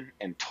rejection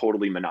and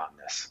totally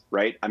monotonous,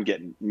 right? I'm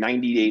getting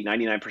 98,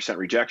 99%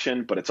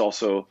 rejection, but it's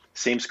also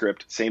same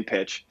script, same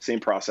pitch,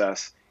 same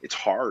process. It's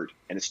hard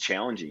and it's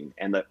challenging.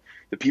 And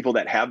the people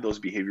that have those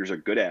behaviors are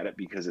good at it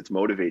because it's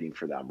motivating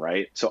for them,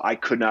 right? So I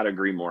could not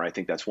agree more. I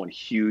think that's one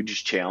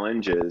huge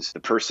challenge is the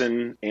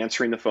person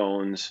answering the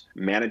phones,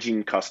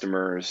 managing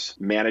customers,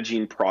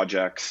 managing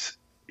projects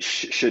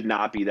should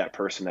not be that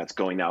person that's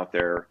going out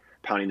there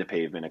pounding the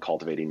pavement and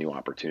cultivating new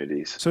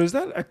opportunities. So is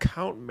that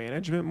account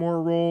management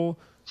more role,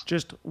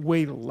 just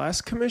way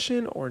less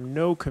commission or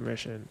no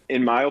commission?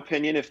 In my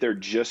opinion, if they're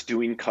just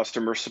doing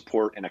customer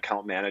support and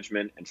account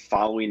management and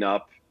following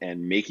up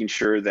and making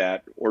sure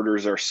that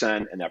orders are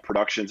sent and that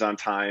production's on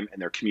time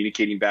and they're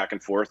communicating back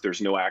and forth,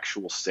 there's no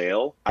actual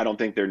sale, I don't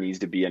think there needs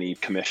to be any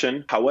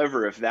commission.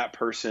 However, if that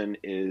person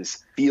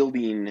is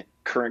fielding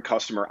current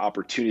customer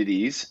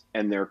opportunities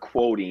and they're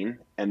quoting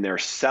and they're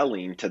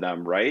selling to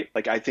them, right?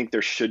 Like I think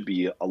there should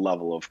be a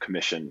level of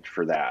commission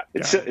for that.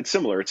 It's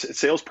similar. It's a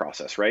sales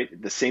process,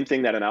 right? The same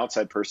thing that an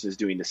outside person is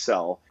doing to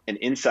sell, an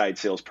inside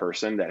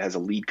salesperson that has a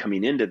lead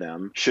coming into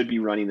them should be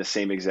running the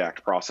same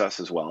exact process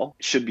as well.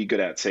 Should be good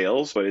at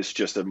sales, but it's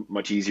just a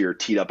much easier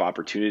teed up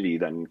opportunity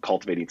than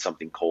cultivating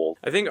something cold.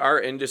 I think our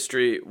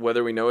industry,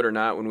 whether we know it or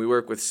not, when we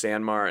work with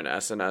Sanmar and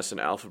SNS and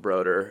Alpha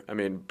Broder,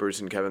 Bruce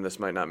and Kevin, this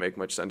might not make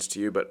much sense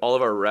to you, but all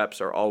of our reps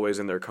are always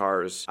in their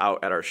cars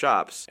out at our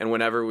shops. And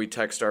whenever we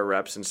text our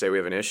reps and say we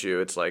have an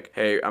issue, it's like,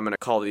 hey, I'm going to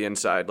call the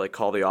inside, like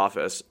call the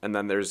office. And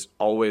then there's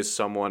always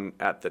someone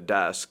at the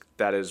desk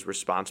that is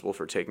responsible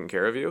for taking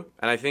care of you.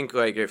 And I think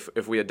like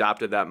if we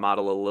adopted that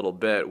model a little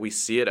bit, we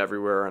see it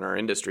everywhere in our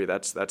industry.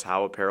 That's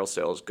how apparel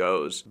sales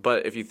goes.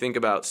 But if you think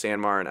about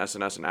Sanmar and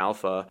SNS and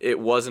Alpha, it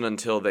wasn't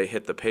until they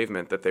hit the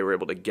pavement that they were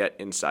able to get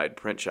inside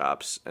print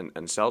shops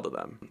and sell to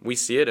them. We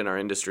see it in our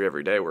industry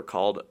every day. We're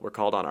called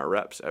on our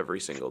reps every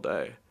single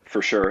day.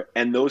 For sure.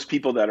 And those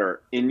people that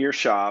are in your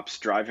shops,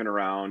 driving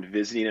around,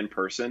 visiting in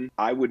person,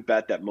 I would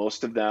bet that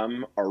most of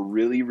them are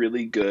really,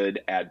 really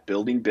good at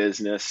building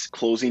business,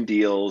 closing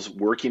deals,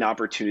 working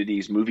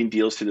opportunities, moving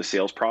deals through the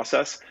sales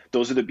process.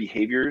 Those are the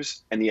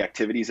behaviors and the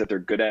activities that they're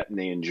good at and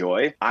they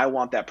enjoy. I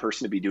want that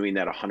person to be doing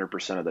that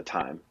 100% of the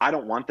time. I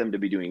don't want them to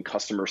be doing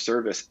customer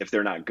service if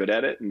they're not good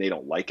at it and they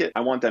don't like it.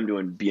 I want them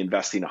to be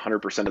investing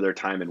 100% of their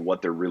time in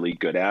what they're really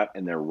good at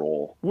and their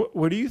role.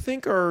 What do you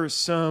think are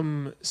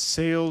some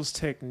sales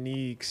techniques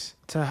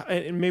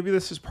and maybe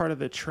this is part of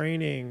the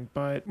training,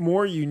 but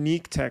more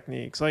unique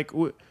techniques? Like,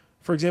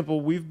 for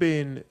example,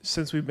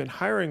 since we've been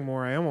hiring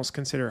more, I almost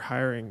consider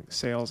hiring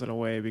sales in a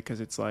way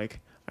because it's like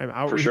I'm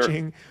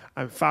outreaching,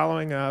 I'm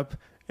following up,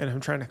 and I'm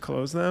trying to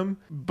close them.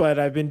 But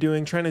I've been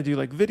trying to do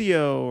like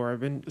video, or I've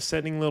been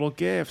sending little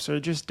gifts or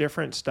just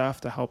different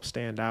stuff to help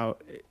stand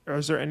out. Or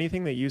is there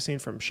anything that you've seen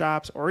from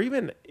shops or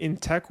even in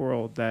tech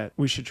world that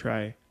we should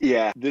try?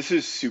 Yeah, this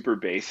is super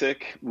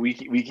basic. We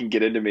can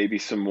get into maybe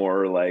some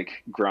more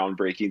like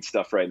groundbreaking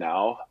stuff right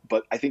now.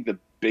 But I think the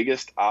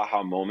biggest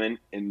aha moment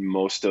in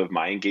most of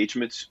my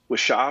engagements with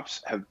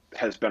shops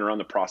has been around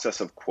the process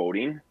of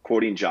quoting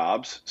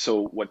jobs.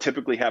 So what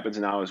typically happens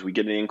now is we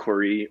get an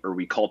inquiry or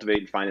we cultivate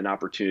and find an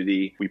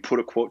opportunity. We put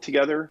a quote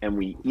together and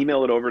we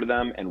email it over to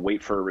them and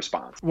wait for a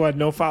response. What?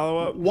 No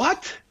follow-up?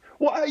 What?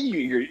 Well,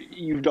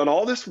 you've done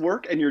all this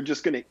work and you're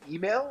just going to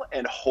email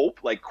and hope,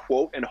 like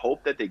quote and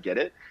hope that they get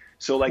it.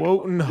 So like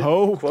quote and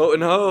hope. Quote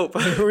and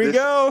hope. Here we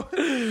go.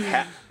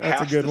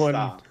 That's a good one.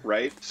 Stop,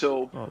 right?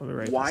 So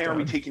why are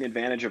we taking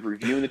advantage of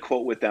reviewing the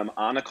quote with them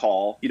on a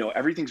call? You know,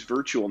 everything's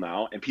virtual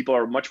now, and people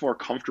are much more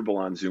comfortable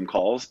on Zoom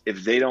calls.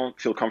 If they don't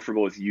feel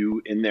comfortable with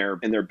you in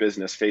their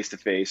business face to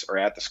face or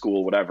at the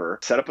school, whatever,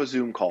 set up a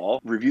Zoom call,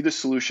 review the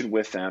solution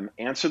with them,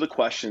 answer the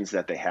questions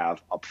that they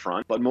have up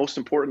front, but most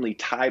importantly,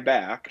 tie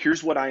back.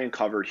 Here's what I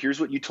uncovered. Here's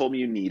what you told me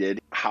you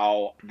needed,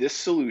 how this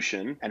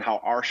solution and how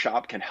our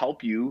shop can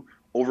help you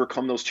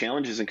overcome those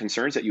challenges and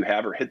concerns that you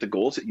have or hit the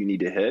goals that you need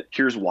to hit.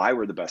 Here's why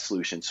we're the best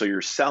solution. So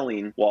you're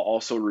selling while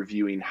also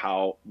reviewing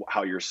how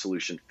your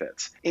solution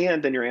fits.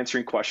 And then you're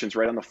answering questions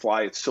right on the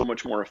fly. It's so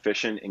much more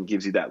efficient and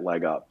gives you that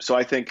leg up. So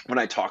I think when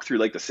I talk through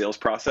like the sales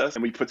process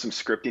and we put some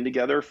scripting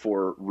together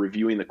for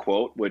reviewing the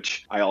quote,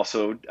 which I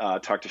also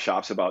talk to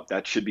shops about,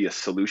 that should be a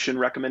solution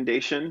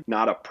recommendation,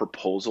 not a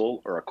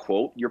proposal or a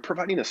quote. You're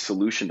providing a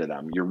solution to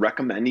them. You're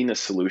recommending a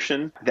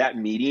solution. That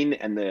meeting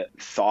and the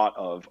thought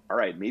of, all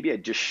right, maybe I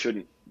just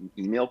shouldn't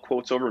email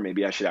quotes over,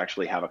 maybe I should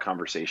actually have a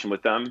conversation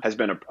with them, has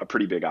been a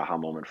pretty big aha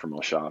moment for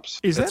most shops.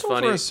 Is that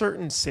over a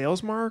certain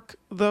sales mark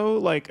though?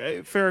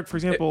 Like for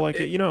example,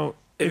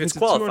 if it's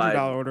qualified, a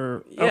 $200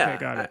 order, yeah, okay,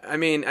 got it. I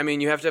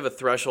mean, you have to have a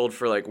threshold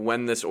for like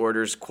when this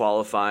order's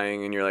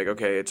qualifying, and you're like,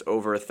 okay, it's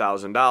over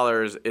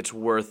 $1,000. It's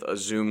worth a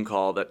Zoom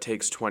call that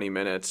takes 20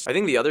 minutes. I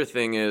think the other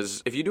thing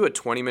is, if you do a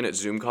 20-minute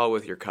Zoom call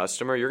with your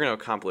customer, you're going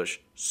to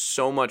accomplish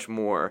so much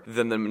more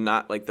than them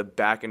not like the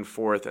back and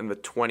forth and the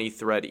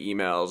 20-thread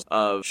emails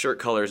of shirt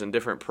colors and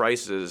different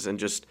prices and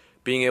just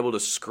being able to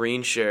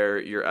screen share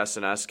your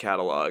SNS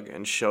catalog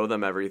and show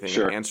them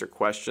everything and answer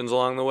questions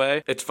along the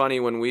way. It's funny,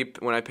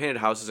 when I painted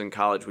houses in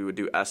college, we would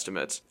do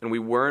estimates, and we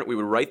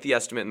would write the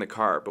estimate in the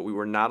car, but we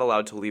were not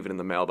allowed to leave it in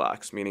the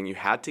mailbox, meaning you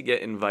had to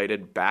get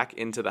invited back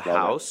into the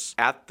house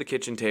at the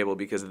kitchen table,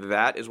 because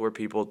that is where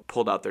people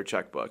pulled out their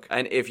checkbook.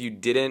 And if you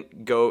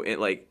didn't go in,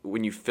 like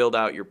when you filled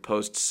out your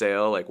post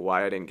sale, like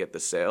why I didn't get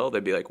the sale,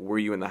 they'd be like, were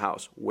you in the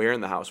house? Where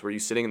in the house? Were you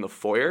sitting in the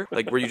foyer?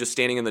 Like, were you just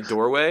standing in the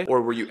doorway,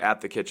 or were you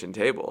at the kitchen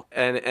table?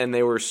 And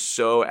they were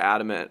so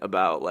adamant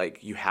about,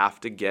 like, you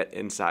have to get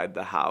inside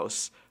the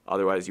house,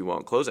 otherwise you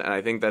won't close it. And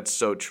I think that's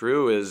so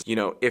true is,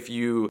 if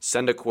you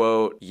send a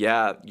quote,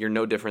 yeah, you're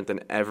no different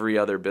than every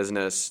other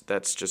business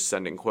that's just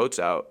sending quotes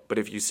out. But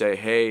if you say,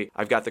 hey,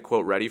 I've got the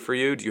quote ready for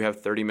you, do you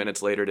have 30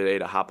 minutes later today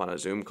to hop on a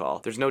Zoom call?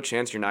 There's no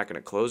chance you're not going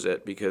to close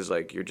it, because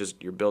like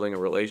you're building a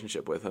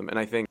relationship with them. And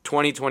I think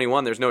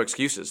 2021, there's no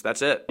excuses.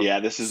 That's it. Yeah,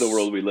 this is the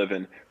world we live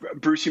in.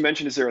 Bruce, you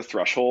mentioned, is there a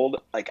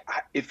threshold? Like,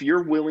 if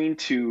you're willing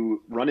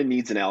to run a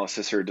needs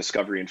analysis or a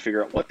discovery and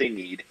figure out what they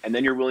need, and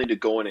then you're willing to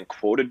go in and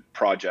quote a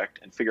project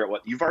and figure out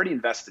what you've already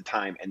invested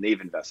time and they've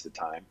invested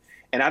time.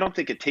 And I don't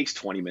think it takes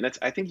 20 minutes.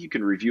 I think you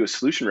can review a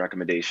solution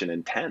recommendation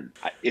in 10.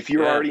 If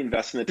you're already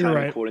investing the time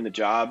and quoting the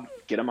job,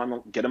 get them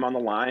on the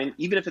line.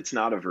 Even if it's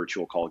not a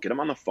virtual call, get them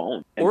on the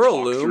phone and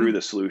talk through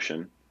the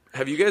solution.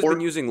 Have you guys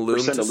been using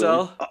Loom to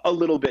sell? A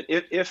little bit.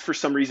 If for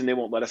some reason they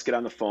won't let us get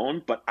on the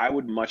phone, but I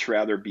would much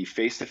rather be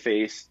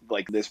face-to-face.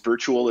 Like, this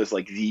virtual is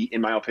like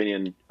in my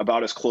opinion,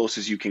 about as close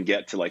as you can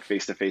get to like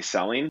face-to-face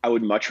selling. I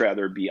would much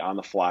rather be on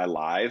the fly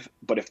live,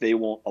 but if they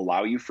won't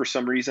allow you for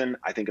some reason,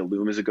 I think a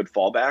Loom is a good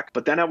fallback.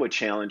 But then I would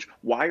challenge,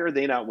 why are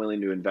they not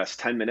willing to invest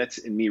 10 minutes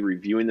in me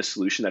reviewing the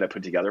solution that I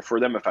put together for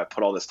them if I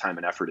put all this time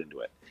and effort into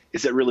it?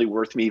 Is it really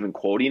worth me even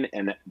quoting?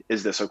 And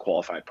is this a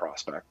qualified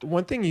prospect?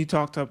 One thing you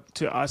talked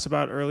to us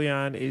about early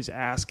on is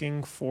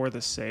asking for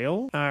the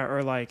sale,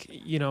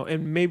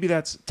 and maybe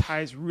that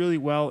ties really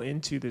well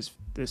into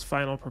this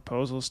final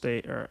proposal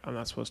state, or I'm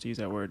not supposed to use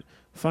that word,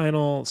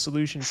 final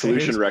solution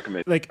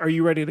recommend. Like, are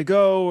you ready to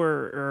go,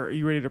 or are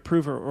you ready to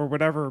prove or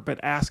whatever, but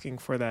asking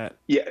for that.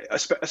 Yeah,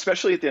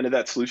 especially at the end of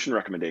that solution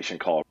recommendation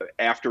call.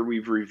 After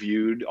we've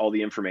reviewed all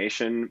the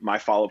information, my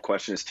follow-up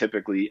question is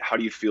typically, how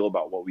do you feel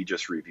about what we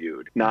just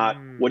reviewed? Not,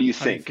 what do you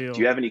think? Do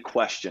you have any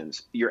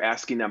questions? You're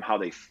asking them how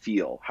they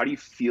feel. How do you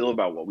feel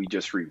about what we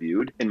just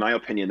reviewed? In my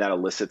opinion, that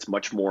elicits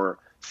much more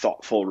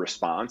thoughtful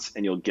response,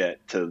 and you'll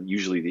get to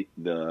usually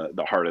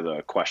the heart of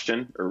the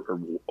question, or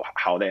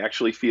how they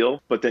actually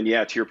feel. But then,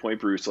 yeah, to your point,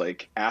 Bruce,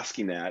 like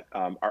asking that,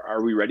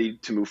 are we ready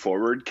to move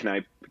forward? Can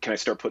I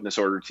start putting this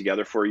order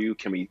together for you?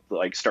 Can we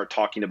like start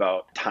talking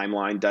about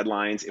timeline,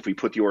 deadlines? If we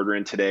put the order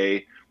in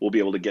today, we'll be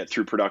able to get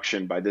through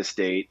production by this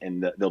date,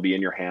 and they'll be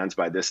in your hands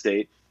by this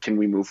date. Can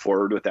we move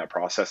forward with that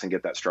process and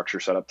get that structure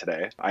set up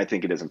today? I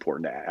think it is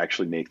important to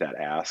actually make that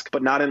ask,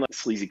 but not in like a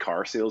sleazy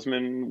car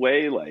salesman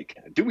way. Like,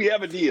 do we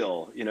have a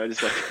deal?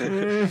 Just like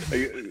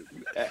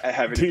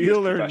having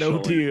deal or no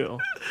deal.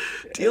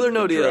 Deal or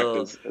no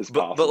deal.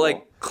 But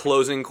like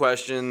closing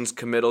questions,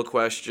 committal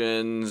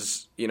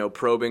questions,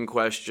 probing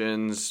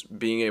questions,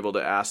 being able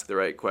to ask the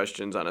right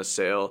questions on a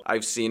sale.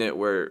 I've seen it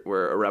where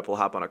a rep will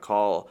hop on a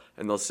call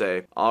and they'll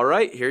say, all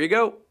right, here you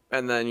go.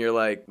 And then you're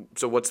like,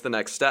 so what's the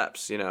next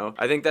steps?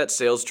 I think that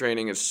sales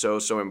training is so,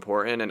 so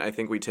important. And I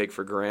think we take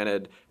for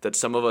granted that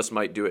some of us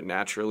might do it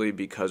naturally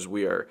because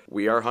we are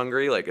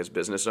hungry. Like, as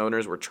business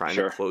owners, we're trying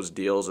to close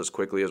deals as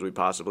quickly as we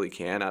possibly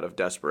can out of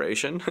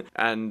desperation.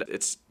 And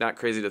it's not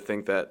crazy to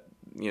think that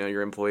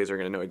your employees are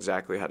going to know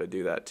exactly how to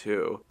do that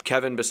too.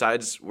 Kevin,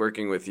 besides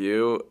working with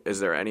you, is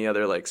there any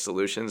other like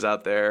solutions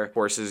out there,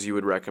 courses you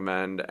would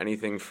recommend,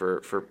 anything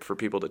for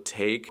people to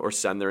take or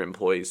send their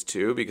employees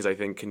to? Because I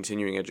think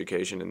continuing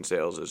education in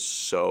sales is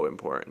so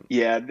important.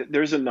 Yeah,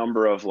 there's a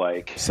number of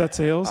like Set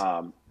Sales.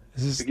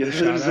 Is this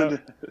a shout out?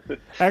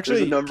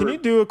 Actually, can you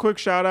do a quick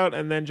shout out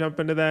and then jump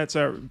into that?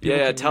 So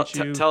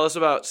tell us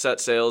about Set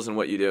Sales and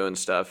what you do and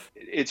stuff.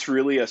 It's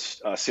really a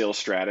sales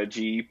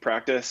strategy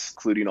practice,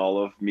 including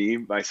all of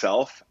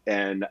myself.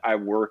 And I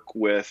work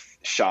with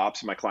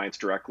shops, my clients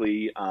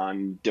directly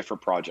on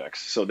different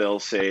projects. So they'll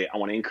say, I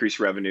want to increase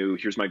revenue.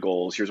 Here's my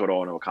goals. Here's what I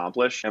want to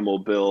accomplish. And we'll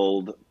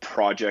build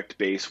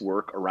project-based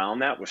work around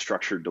that with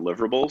structured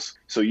deliverables.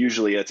 So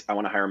usually it's, I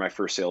want to hire my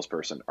first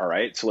salesperson. All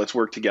right, so let's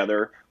work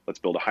together. Let's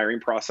build a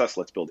hiring process.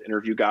 Let's build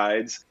interview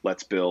guides.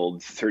 Let's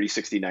build 30,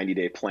 60,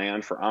 90-day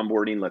plan for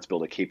onboarding. Let's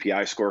build a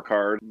KPI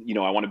scorecard.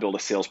 I want to build a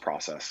sales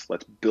process.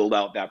 Let's build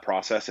out that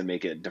process and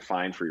make it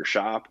defined for your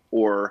shop.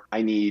 Or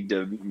I need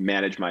to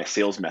manage my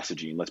sales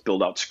messaging. Let's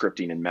build out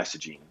scripting and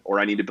messaging. Or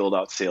I need to build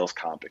out sales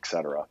comp, et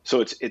cetera.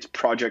 So it's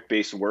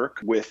project-based work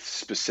with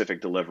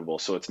specific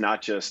deliverables. So it's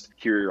not just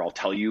here, I'll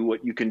tell you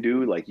what you can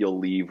do. Like you'll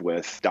leave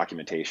with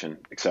documentation,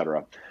 et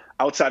cetera.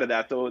 Outside of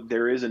that, though,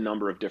 there is a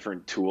number of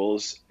different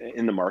tools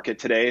in the market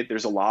today.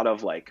 There's a lot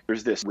of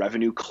there's this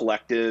revenue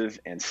collective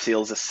and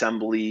sales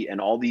assembly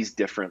and all these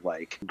different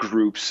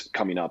groups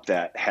coming up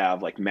that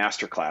have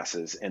master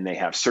classes, and they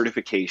have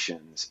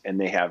certifications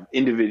and they have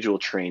individual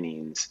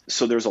trainings.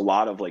 So there's a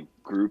lot of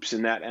groups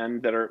in that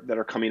end that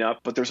are coming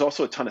up, but there's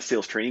also a ton of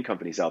sales training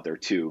companies out there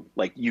too.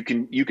 You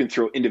can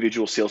throw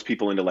individual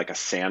salespeople into a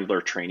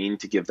Sandler training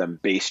to give them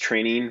base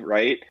training,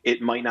 right?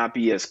 It might not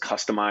be as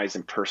customized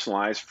and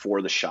personalized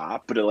for the shop,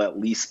 but it'll at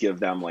least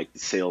give them the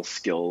sales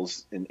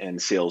skills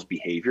and sales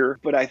behavior.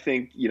 But I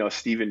think,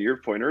 Steven, to your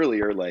point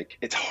earlier,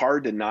 it's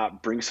hard to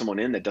not bring someone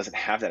in that doesn't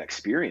have that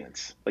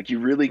experience. You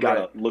really got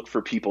to look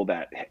for people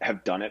that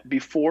have done it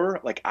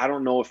before. I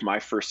don't know if my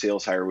first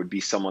sales hire would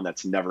be someone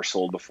that's never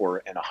sold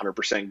before and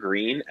 100%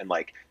 green and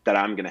that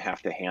I'm going to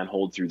have to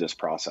handhold through this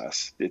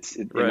process.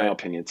 In my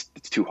opinion,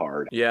 it's too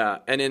hard. Yeah.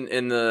 And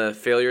in the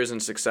failures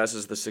and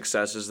successes, the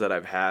successes that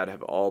I've had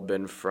have all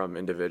been from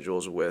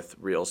individuals with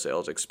real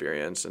sales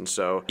experience. And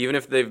so even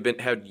if they've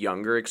had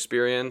younger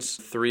experience,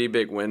 3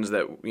 big wins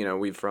that,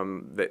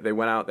 they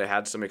went out, they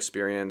had some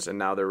experience, and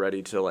now they're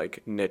ready to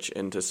niche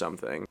into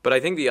something. But I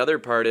think the other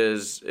part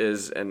is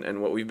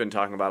what we've been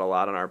talking about a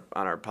lot on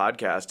our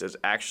podcast is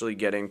actually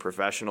getting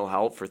professional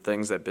help for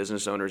things that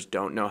business owners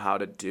don't know how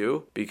to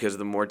do, because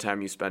the more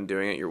time you spend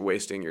doing it, you're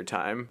wasting your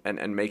time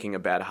and making a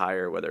bad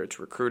hire, whether it's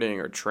recruiting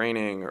or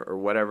training or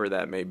whatever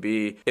that may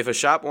be. If a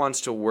shop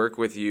wants to work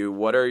with you,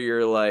 what are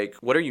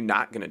you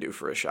not going to do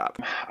for a shop?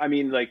 I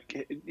mean,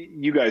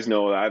 you guys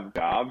know I have a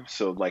job,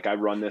 so I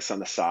run this on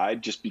the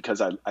side just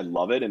because I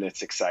love it and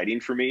it's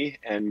exciting for me.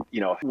 And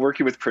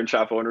working with print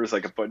shop owners,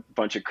 a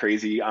bunch of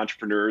crazy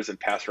entrepreneurs and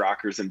past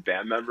rockers and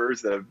band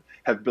members that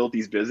have built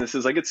these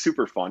businesses, it's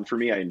super fun for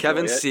me. I enjoy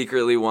Kevin it.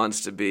 secretly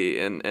wants to be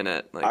in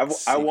it. I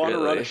want to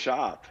run a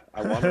shop.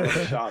 I want to run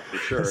a shop for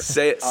sure.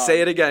 Say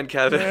it again,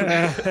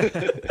 Kevin.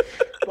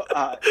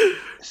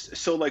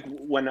 So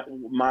when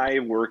my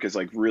work is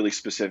really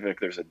specific,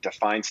 there's a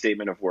defined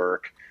statement of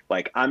work.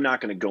 I'm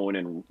not going to go in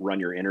and run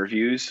your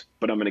interviews,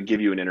 but I'm going to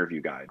give you an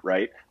interview guide,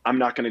 right? I'm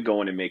not going to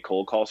go in and make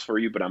cold calls for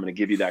you, but I'm going to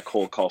give you that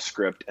cold call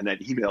script and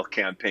that email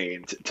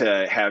campaign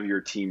to have your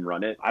team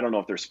run it. I don't know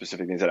if there's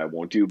specific things that I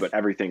won't do, but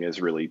everything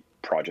is really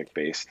project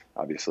based,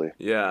 obviously.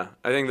 Yeah.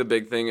 I think the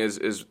big thing is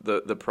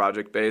the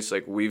project based.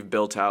 We've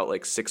built out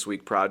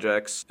 6-week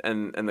projects.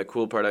 And the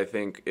cool part, I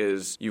think,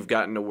 is you've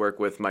gotten to work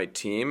with my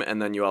team,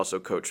 and then you also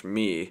coach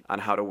me on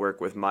how to work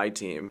with my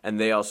team. And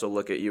they also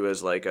look at you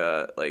as they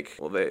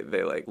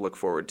look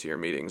forward to your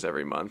meetings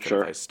every month.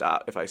 Sure. And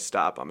if I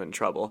stop, I'm in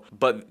trouble.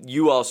 But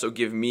you also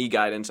give me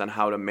guidance on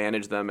how to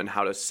manage them and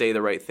how to say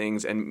the right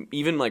things, and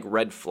even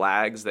red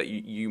flags that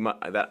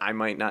that I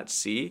might not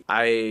see.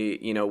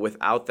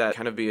 Without that,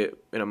 kind of be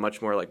in a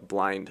much more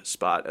blind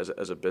spot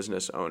as a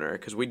business owner,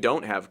 because we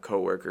don't have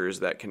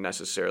coworkers that can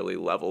necessarily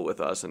level with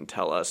us and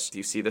tell us, do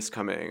you see this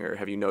coming, or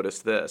have you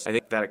noticed this? I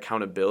think that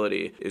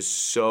accountability is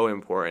so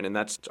important, and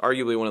that's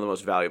arguably one of the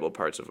most valuable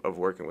parts of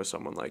working with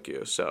someone like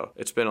you. So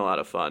it's been a lot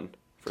of fun.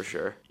 For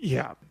sure.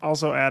 Yeah.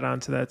 Also add on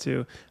to that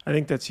too. I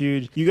think that's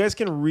huge. You guys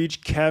can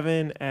reach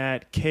Kevin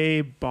at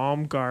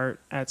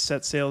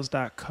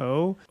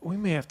kbaumgart@setsales.co. We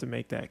may have to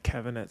make that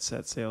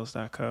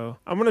Kevin@setsales.co.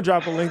 I'm going to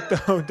drop a link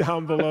though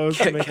down below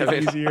to make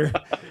it easier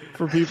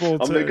for people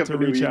to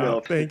reach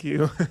out. Thank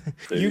you.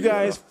 You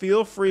guys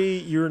feel free.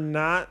 You're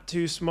not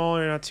too small.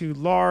 You're not too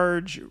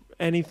large.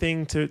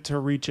 Anything to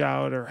reach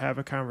out or have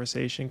a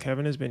conversation.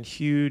 Kevin has been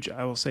huge,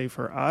 I will say,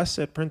 for us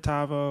at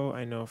Printavo.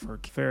 I know for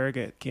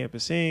Farragut at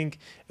Campus Inc.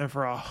 and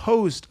for a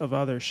host of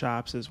other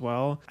shops as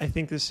well. I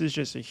think this is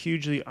just a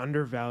hugely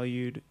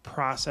undervalued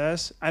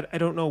process. I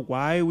don't know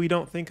why we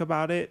don't think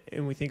about it,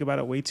 and we think about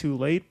it way too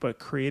late, but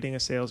creating a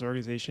sales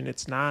organization,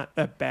 it's not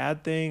a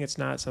bad thing. It's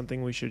not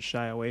something we should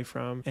shy away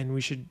from. And and we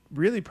should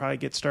really probably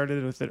get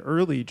started with it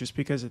early just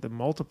because of the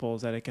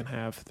multiples that it can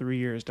have 3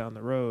 years down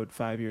the road,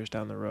 5 years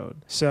down the road.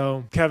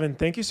 So Kevin,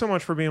 thank you so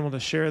much for being able to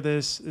share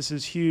this. This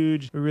is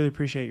huge. We really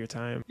appreciate your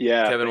time.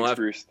 Yeah, Kevin, thanks,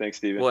 Bruce. Thanks,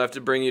 Steven. We'll have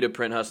to bring you to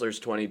Print Hustlers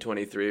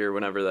 2023 or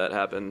whenever that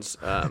happens.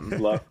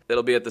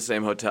 It'll be at the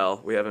same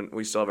hotel.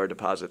 We still have our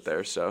deposit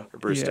there, so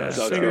Bruce does.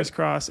 Fingers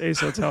crossed Ace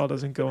Hotel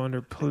doesn't go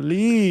under.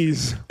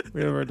 Please,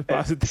 we have our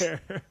deposit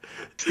there.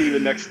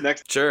 Steven,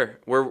 next. Sure,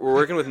 we're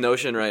working with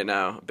Notion right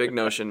now. Big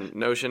Notion.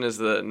 Notion is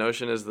the new one.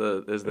 It's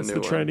the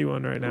trendy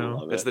one right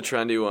now. It's the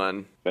trendy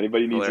one. If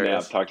anybody needs an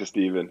app, talk to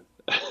Steven.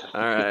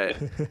 All right.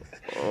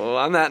 Well,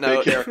 on that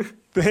note, take care.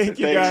 Thank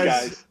you, Thanks,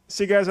 guys.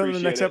 See you guys on the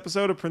Appreciate next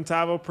episode of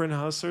Printavo Print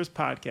Hustlers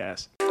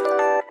podcast.